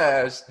in the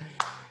bush.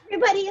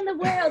 Everybody in the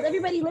world,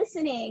 everybody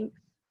listening,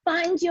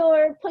 find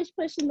your push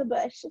in the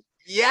bush.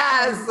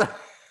 Yes.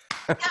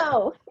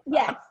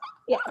 Yes.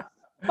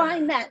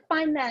 Find that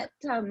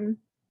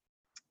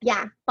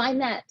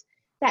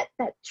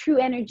true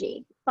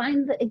energy.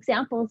 Find the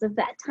examples of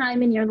that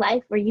time in your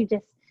life where you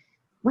just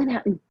went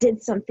out and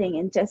did something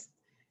and just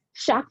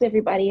shocked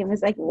everybody and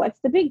was like, what's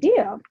the big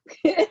deal?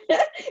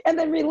 And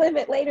then relive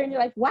it later and you're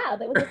like, wow,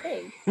 that was a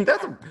thing.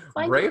 That's a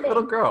brave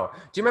little girl.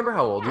 Do you remember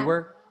how old you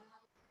were?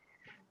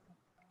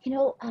 You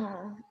know,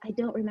 I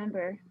don't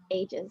remember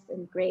ages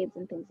and grades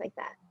and things like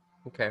that.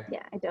 Okay.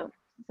 Yeah, I don't.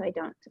 So I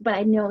don't. But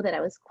I know that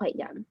I was quite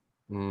young.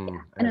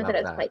 I know that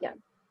I was quite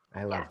young.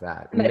 I love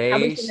that.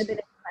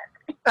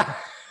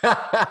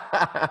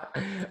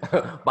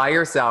 By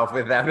yourself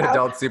without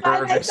adult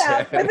supervision.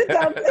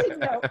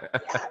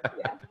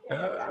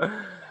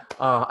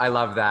 Oh, I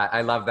love that.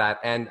 I love that.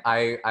 And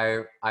I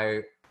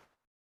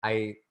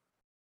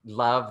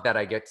love that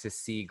I get to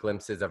see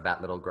glimpses of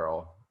that little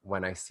girl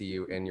when I see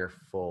you in your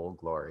full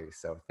glory.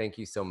 So thank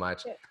you so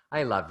much.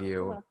 I love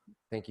you.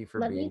 Thank you for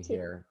being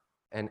here.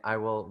 And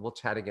we'll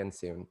chat again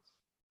soon.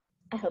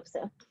 I hope so.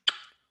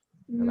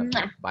 I love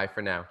you. Bye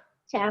for now.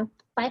 Ciao.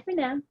 Bye for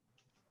now.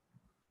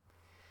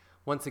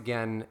 Once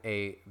again,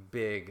 a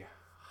big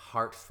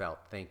heartfelt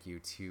thank you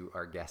to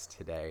our guest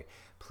today.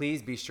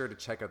 Please be sure to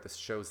check out the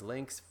show's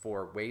links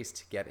for ways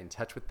to get in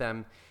touch with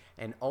them.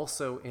 And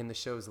also in the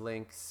show's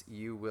links,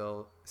 you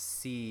will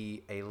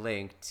see a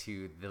link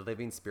to the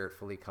Living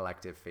Spiritfully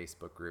Collective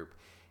Facebook group.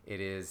 It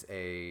is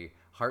a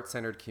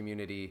heart-centered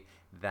community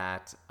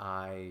that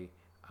I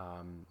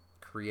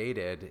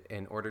created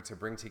in order to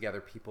bring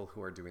together people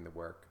who are doing the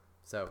work.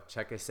 So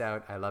check us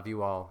out. I love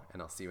you all,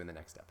 and I'll see you in the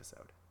next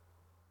episode.